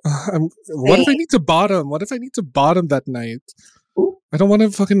gut. What if I need to bottom? What if I need to bottom that night? Ooh. I don't want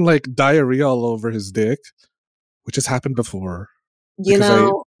to fucking like diarrhea all over his dick, which has happened before. I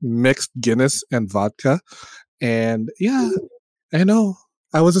mixed Guinness and vodka, and yeah, I know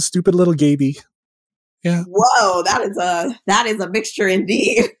I was a stupid little gaby. Yeah. Whoa, that is a mixture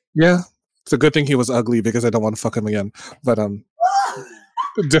indeed. Yeah, it's a good thing he was ugly because I don't want to fuck him again. But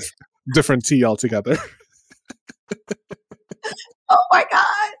different tea altogether. Oh my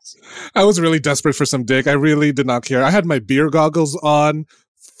gosh. I was really desperate for some dick. I really did not care. I had my beer goggles on,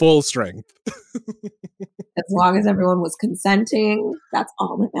 full strength. As long as everyone was consenting, that's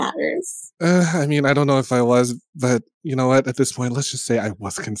all that matters. I mean, I don't know if I was, but you know what? At this point, let's just say I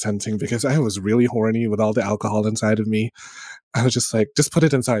was consenting because I was really horny with all the alcohol inside of me. I was just like, just put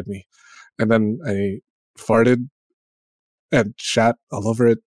it inside me. And then I farted and shat all over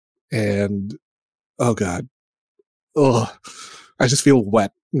it. And oh God. Oh, I just feel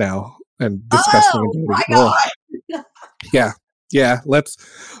wet now and disgusting. Oh my God. Yeah.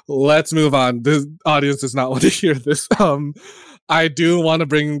 Let's move on. The audience does not want to hear this. I do want to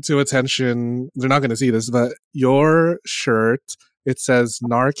bring to attention, they're not going to see this, but your shirt, it says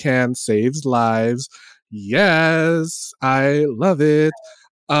Narcan saves lives. Yes, I love it.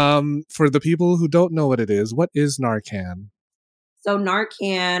 For the people who don't know what it is, what is Narcan? So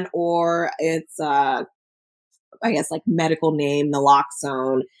Narcan, or its I guess like medical name,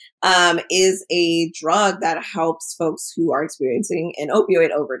 naloxone, is a drug that helps folks who are experiencing an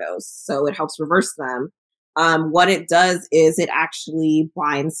opioid overdose. So it helps reverse them. What it does is it actually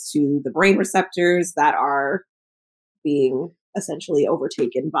binds to the brain receptors that are being essentially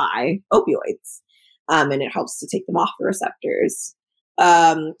overtaken by opioids. And it helps to take them off the receptors.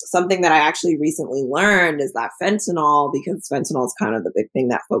 Something that I actually recently learned is that fentanyl, because fentanyl is kind of the big thing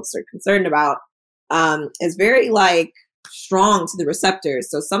that folks are concerned about, is very like strong to the receptors.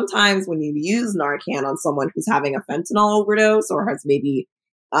 So sometimes when you use Narcan on someone who's having a fentanyl overdose or has maybe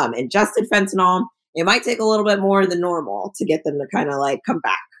ingested fentanyl, it might take a little bit more than normal to get them to kind of like come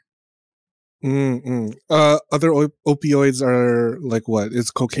back. Other opioids are like what? Is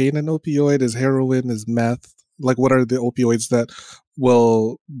cocaine an opioid? Is heroin? Is meth? Like what are the opioids that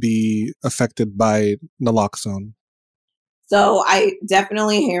will be affected by naloxone? So I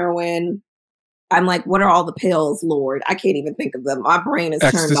definitely heroin. I'm like, what are all the pills, Lord? I can't even think of them. My brain is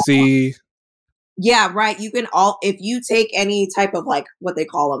turned off. Ecstasy. Yeah, right. You can if you take any type of like what they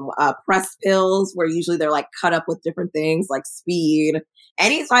call them, press pills, where usually they're like cut up with different things like speed,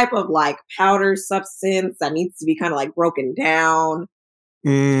 any type of like powder substance that needs to be kind of like broken down.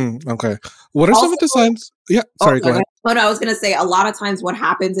 Okay. What are some of the signs? Yeah, sorry, go ahead. But I was going to say, a lot of times what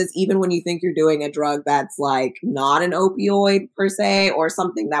happens is even when you think you're doing a drug that's like not an opioid per se, or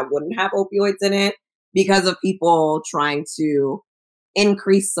something that wouldn't have opioids in it, because of people trying to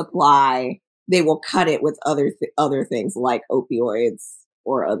increase supply, they will cut it with other things like opioids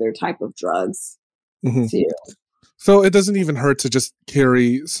or other type of drugs too. So it doesn't even hurt to just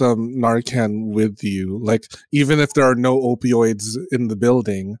carry some Narcan with you. Like, even if there are no opioids in the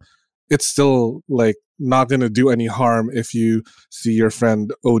building, it's still like not going to do any harm if you see your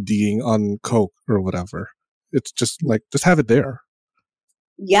friend ODing on coke or whatever. It's just like, just have it there.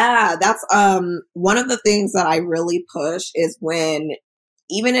 Yeah, that's one of the things that I really push is when,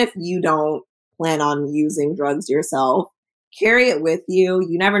 even if you don't plan on using drugs yourself, carry it with you.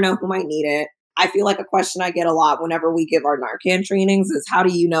 You never know who might need it. I feel like a question I get a lot whenever we give our Narcan trainings is, how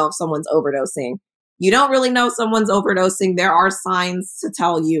do you know if someone's overdosing? You don't really know someone's overdosing. There are signs to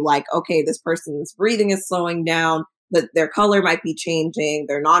tell you like, okay, this person's breathing is slowing down. their color might be changing,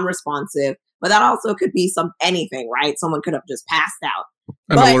 they're non-responsive, but that also could be anything, right? Someone could have just passed out.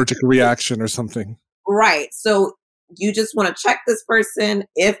 An allergic reaction or something. Right. So you just want to check this person.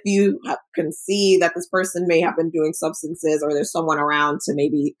 If you can see that this person may have been doing substances or there's someone around to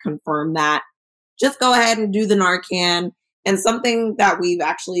maybe confirm that, just go ahead and do the Narcan. And something that we've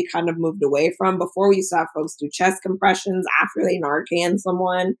actually kind of moved away from, before we used to have folks do chest compressions after they Narcan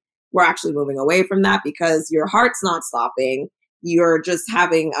someone. We're actually moving away from that because your heart's not stopping. You're just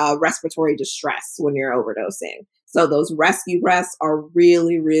having respiratory distress when you're overdosing. So those rescue breaths are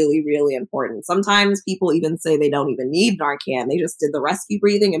really, really, really important. Sometimes people even say they don't even need Narcan. They just did the rescue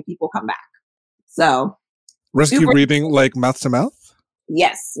breathing and people come back. So rescue breathing, like mouth to mouth?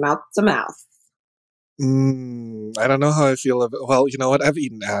 Yes, mouth to mouth. I don't know how I feel about. Well, you know what? I've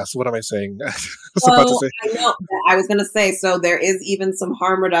eaten ass. What am I saying? I was going to say. So there is even some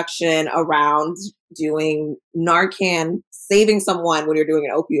harm reduction around doing Narcan, saving someone when you're doing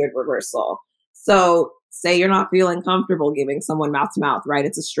an opioid reversal. So say you're not feeling comfortable giving someone mouth to mouth, right?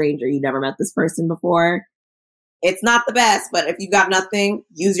 It's a stranger. You never met this person before. It's not the best, but if you got nothing,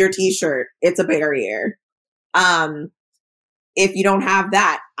 use your t-shirt. It's a barrier. If you don't have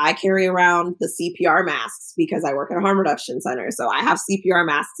that, I carry around the CPR masks because I work at a harm reduction center. So I have CPR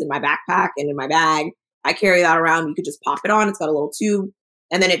masks in my backpack and in my bag. I carry that around. You could just pop it on. It's got a little tube.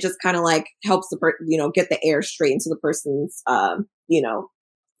 And then it just kind of like helps the get the air straight into the person's,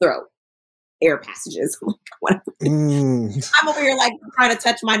 throat. Air passages. I'm over here like trying to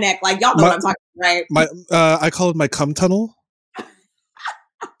touch my neck. Like, y'all know what I'm talking about, right? I call it my cum tunnel.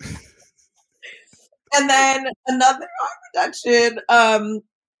 And then another harm reduction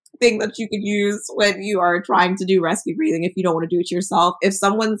thing that you could use when you are trying to do rescue breathing, if you don't want to do it yourself, if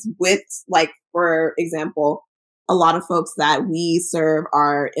someone's with, like, for example, a lot of folks that we serve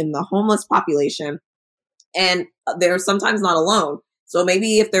are in the homeless population and they're sometimes not alone. So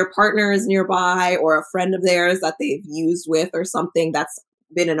maybe if their partner is nearby or a friend of theirs that they've used with or something that's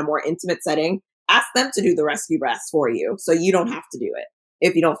been in a more intimate setting, ask them to do the rescue breaths for you so you don't have to do it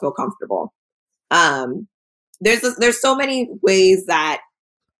if you don't feel comfortable. There's so many ways that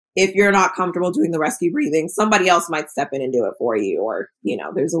if you're not comfortable doing the rescue breathing, somebody else might step in and do it for you. Or,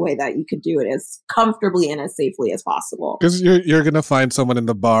 there's a way that you could do it as comfortably and as safely as possible. Because you're going to find someone in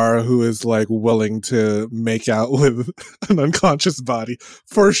the bar who is like willing to make out with an unconscious body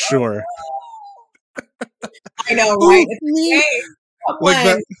for sure. I know, right? Like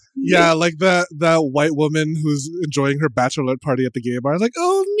that, yeah, like that white woman who's enjoying her bachelorette party at the gay bar. Like,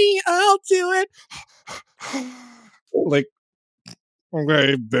 oh, me, I'll do it. Like,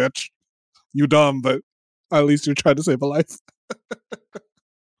 okay, bitch, you dumb, but at least you're trying to save a life.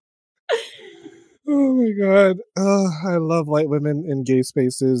 Oh my god, I love white women in gay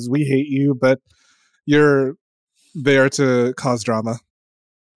spaces. We hate you, but you're there to cause drama.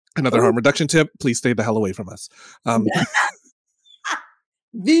 Another harm reduction tip: please stay the hell away from us.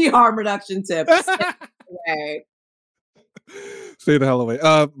 The harm reduction tip. Stay the hell away.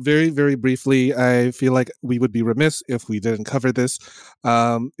 Very, very briefly, I feel like we would be remiss if we didn't cover this.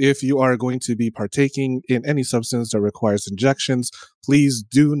 If you are going to be partaking in any substance that requires injections, please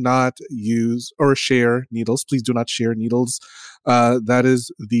do not use or share needles. Please do not share needles. That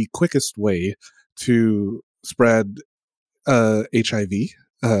is the quickest way to spread HIV.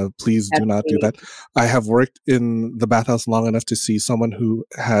 Please do not do that. I have worked in the bathhouse long enough to see someone who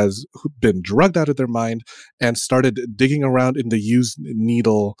has been drugged out of their mind and started digging around in the used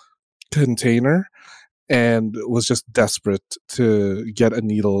needle container and was just desperate to get a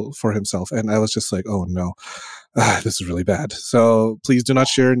needle for himself. And I was just like, oh no, this is really bad. So please do not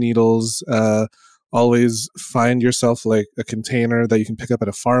share needles. Always find yourself like a container that you can pick up at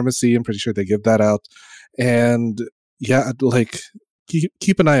a pharmacy. I'm pretty sure they give that out. And yeah, like,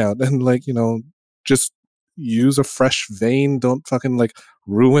 keep an eye out and just use a fresh vein. Don't fucking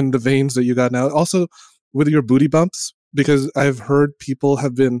ruin the veins that you got now. Also with your booty bumps, because I've heard people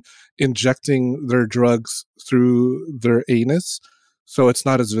have been injecting their drugs through their anus so it's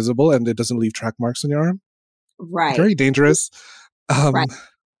not as visible and it doesn't leave track marks on your arm. Right. Very dangerous. Right.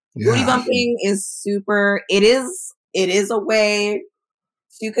 Yeah. Booty bumping is super. It is a way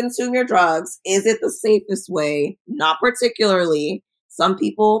to consume your drugs. Is it the safest way? Not particularly. Some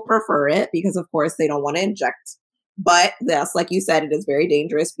people prefer it because, of course, they don't want to inject. But that's, like you said, it is very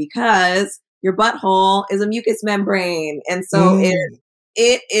dangerous because your butthole is a mucous membrane. And so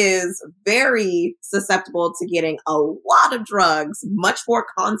it is very susceptible to getting a lot of drugs, much more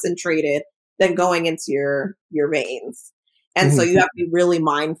concentrated than going into your veins. And so you have to be really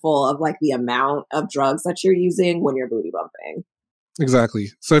mindful of the amount of drugs that you're using when you're booty bumping.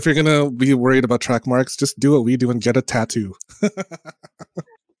 Exactly. So if you're going to be worried about track marks, just do what we do and get a tattoo.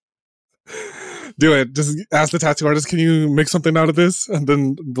 Do it. Just ask the tattoo artist, can you make something out of this? And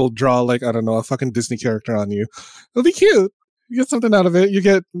then they'll draw, like, I don't know, a fucking Disney character on you. It'll be cute. You get something out of it. You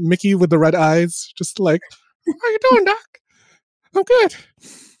get Mickey with the red eyes, just like, how are you doing, Doc? I'm good.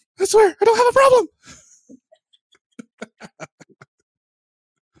 I swear, I don't have a problem.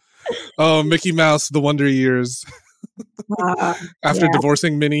 Oh, Mickey Mouse, the Wonder Years. After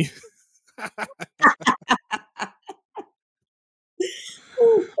divorcing Minnie.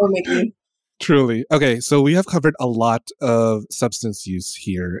 Oh, Mickey. Truly. Okay, so we have covered a lot of substance use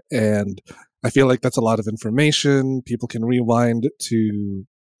here, and I feel like that's a lot of information. People can rewind to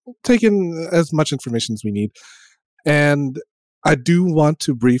take in as much information as we need. And I do want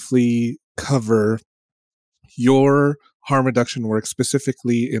to briefly cover your harm reduction work,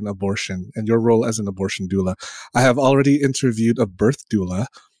 specifically in abortion, and your role as an abortion doula. I have already interviewed a birth doula,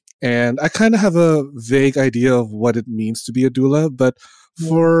 and I kind of have a vague idea of what it means to be a doula, but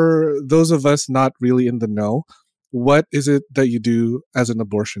for those of us not really in the know, what is it that you do as an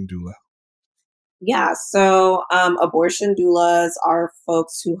abortion doula? Yeah, so abortion doulas are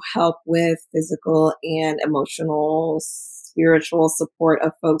folks who help with physical and emotional, spiritual support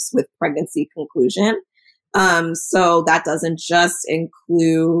of folks with pregnancy conclusion. So that doesn't just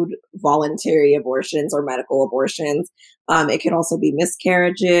include voluntary abortions or medical abortions. It could also be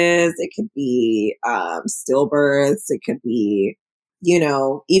miscarriages. It could be stillbirths. It could be,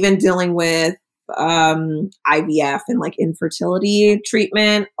 even dealing with IVF and like infertility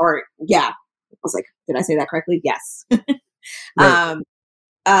treatment. Or I was like, did I say that correctly? Yes. Right.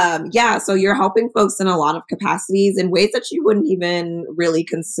 So you're helping folks in a lot of capacities in ways that you wouldn't even really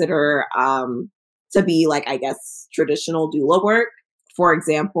consider to be like, I guess, traditional doula work. For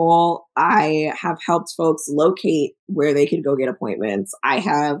example, I have helped folks locate where they could go get appointments. I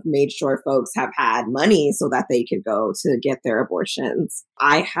have made sure folks have had money so that they could go to get their abortions.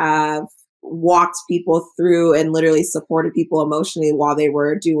 I have walked people through and literally supported people emotionally while they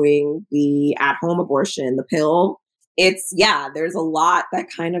were doing the at-home abortion, the pill. There's a lot that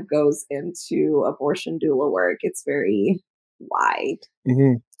kind of goes into abortion doula work. It's very wide.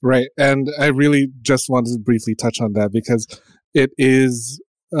 Mm-hmm. Right. And I really just wanted to briefly touch on that because it is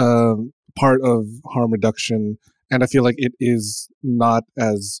part of harm reduction. And I feel like it is not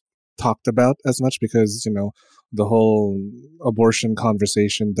as talked about as much because, the whole abortion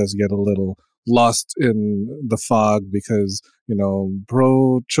conversation does get a little lost in the fog because,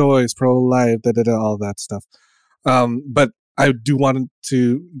 pro-choice, pro-life, all that stuff. But I do want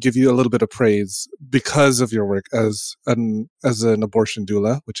to give you a little bit of praise because of your work as an abortion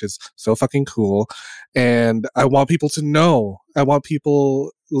doula, which is so fucking cool. And I want people to know, I want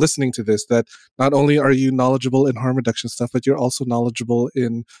people listening to this, that not only are you knowledgeable in harm reduction stuff, but you're also knowledgeable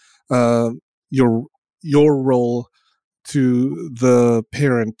in your role to the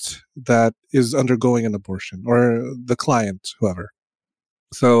parent that is undergoing an abortion or the client, whoever.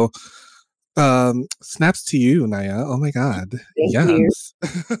 So, snaps to you, Naya. Oh my God. Yes.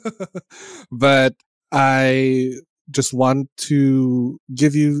 But I just want to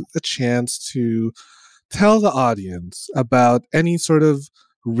give you a chance to tell the audience about any sort of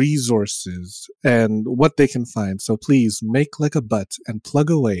resources and what they can find. So please make like a butt and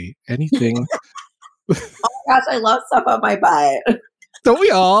plug away anything. Oh my gosh, I love stuff on my butt. Don't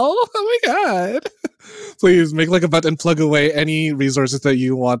we all? Oh my God. Please make like a butt and plug away any resources that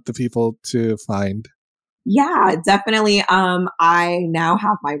you want the people to find. Yeah, definitely. I now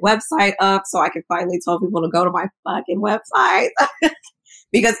have my website up, so I can finally tell people to go to my fucking website.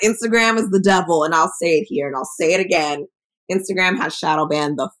 Because Instagram is the devil, and I'll say it here and I'll say it again. Instagram has shadow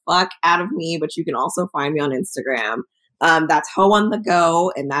banned the fuck out of me, but you can also find me on Instagram. That's Hoe on the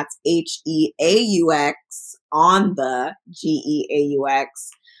Go, and that's HEAUX on the GEAUX.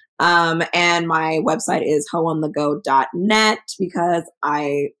 And my website is hoeonthego.net because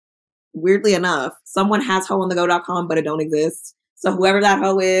weirdly enough, someone has hoeonthego.com, but it don't exist. So whoever that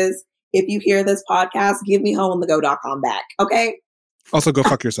hoe is, if you hear this podcast, give me hoeonthego.com back. Okay. Also go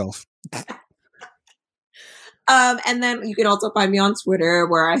fuck yourself. And then you can also find me on Twitter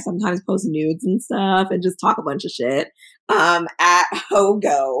where I sometimes post nudes and stuff and just talk a bunch of shit. At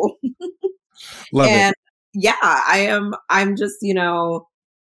Hogo. Love and it. Yeah, I'm just,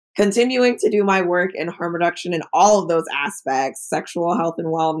 continuing to do my work in harm reduction in all of those aspects, sexual health and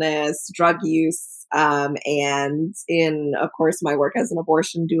wellness, drug use, and in, of course, my work as an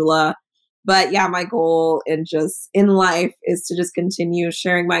abortion doula. But yeah, my goal in life is to just continue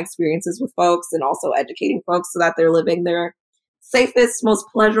sharing my experiences with folks and also educating folks so that they're living their safest, most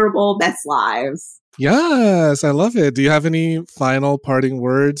pleasurable, best lives. Yes, I love it. Do you have any final parting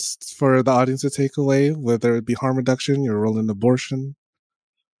words for the audience to take away, whether it be harm reduction, your role in abortion?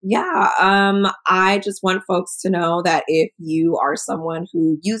 Yeah, I just want folks to know that if you are someone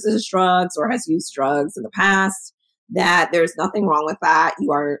who uses drugs or has used drugs in the past, that there's nothing wrong with that.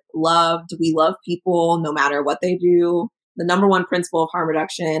 You are loved. We love people no matter what they do. The number one principle of harm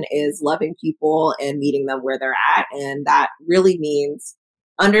reduction is loving people and meeting them where they're at. And that really means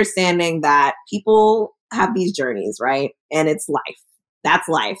understanding that people have these journeys, right? And it's life. That's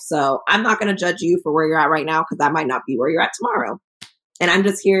life. So I'm not going to judge you for where you're at right now because that might not be where you're at tomorrow. And I'm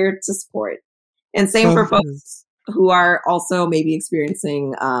just here to support. And same for folks who are also maybe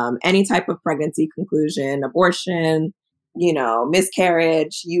experiencing any type of pregnancy conclusion, abortion,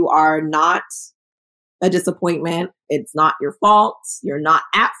 miscarriage. You are not a disappointment. It's not your fault. You're not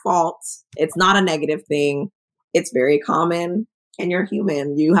at fault. It's not a negative thing. It's very common and you're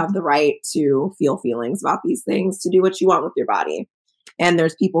human. You have the right to feel feelings about these things, to do what you want with your body. And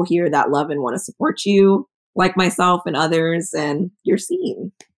there's people here that love and want to support you, like myself and others, and you're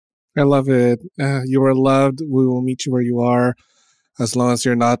seen. I love it. You are loved. We will meet you where you are, as long as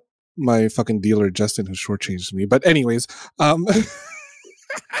you're not my fucking dealer, Justin, who shortchanged me. But anyways,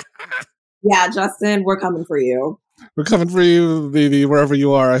 yeah, Justin, we're coming for you. We're coming for you, baby, wherever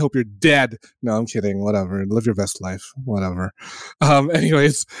you are. I hope you're dead. No, I'm kidding. Whatever. Live your best life. Whatever.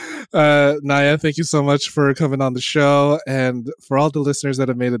 Anyways, Naya, thank you so much for coming on the show. And for all the listeners that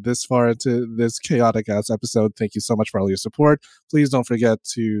have made it this far into this chaotic ass episode, thank you so much for all your support. Please don't forget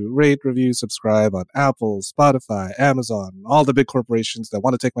to rate, review, subscribe on Apple, Spotify, Amazon, all the big corporations that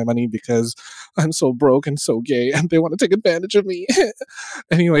want to take my money because I'm so broke and so gay and they want to take advantage of me.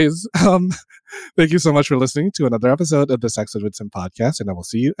 Anyways, thank you so much for listening to another episode of the Sex Ed with Tim podcast, and I will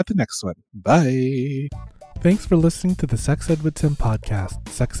see you at the next one. Bye. Thanks for listening to the Sex Ed with Tim podcast.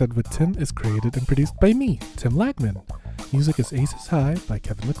 Sex Ed with Tim is created and produced by me, Tim Lagman. Music is Aces High by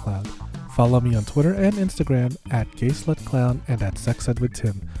Kevin MacLeod. Follow me on Twitter and Instagram at GaySlutClown and at Sex Ed with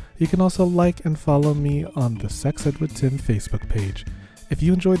Tim. You can also like and follow me on the Sex Ed with Tim Facebook page. If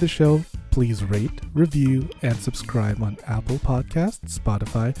you enjoyed the show, please rate, review, and subscribe on Apple Podcasts,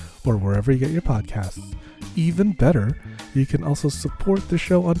 Spotify, or wherever you get your podcasts. Even better, you can also support the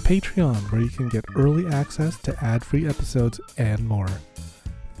show on Patreon, where you can get early access to ad-free episodes and more.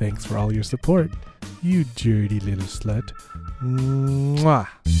 Thanks for all your support, you dirty little slut. Mwah.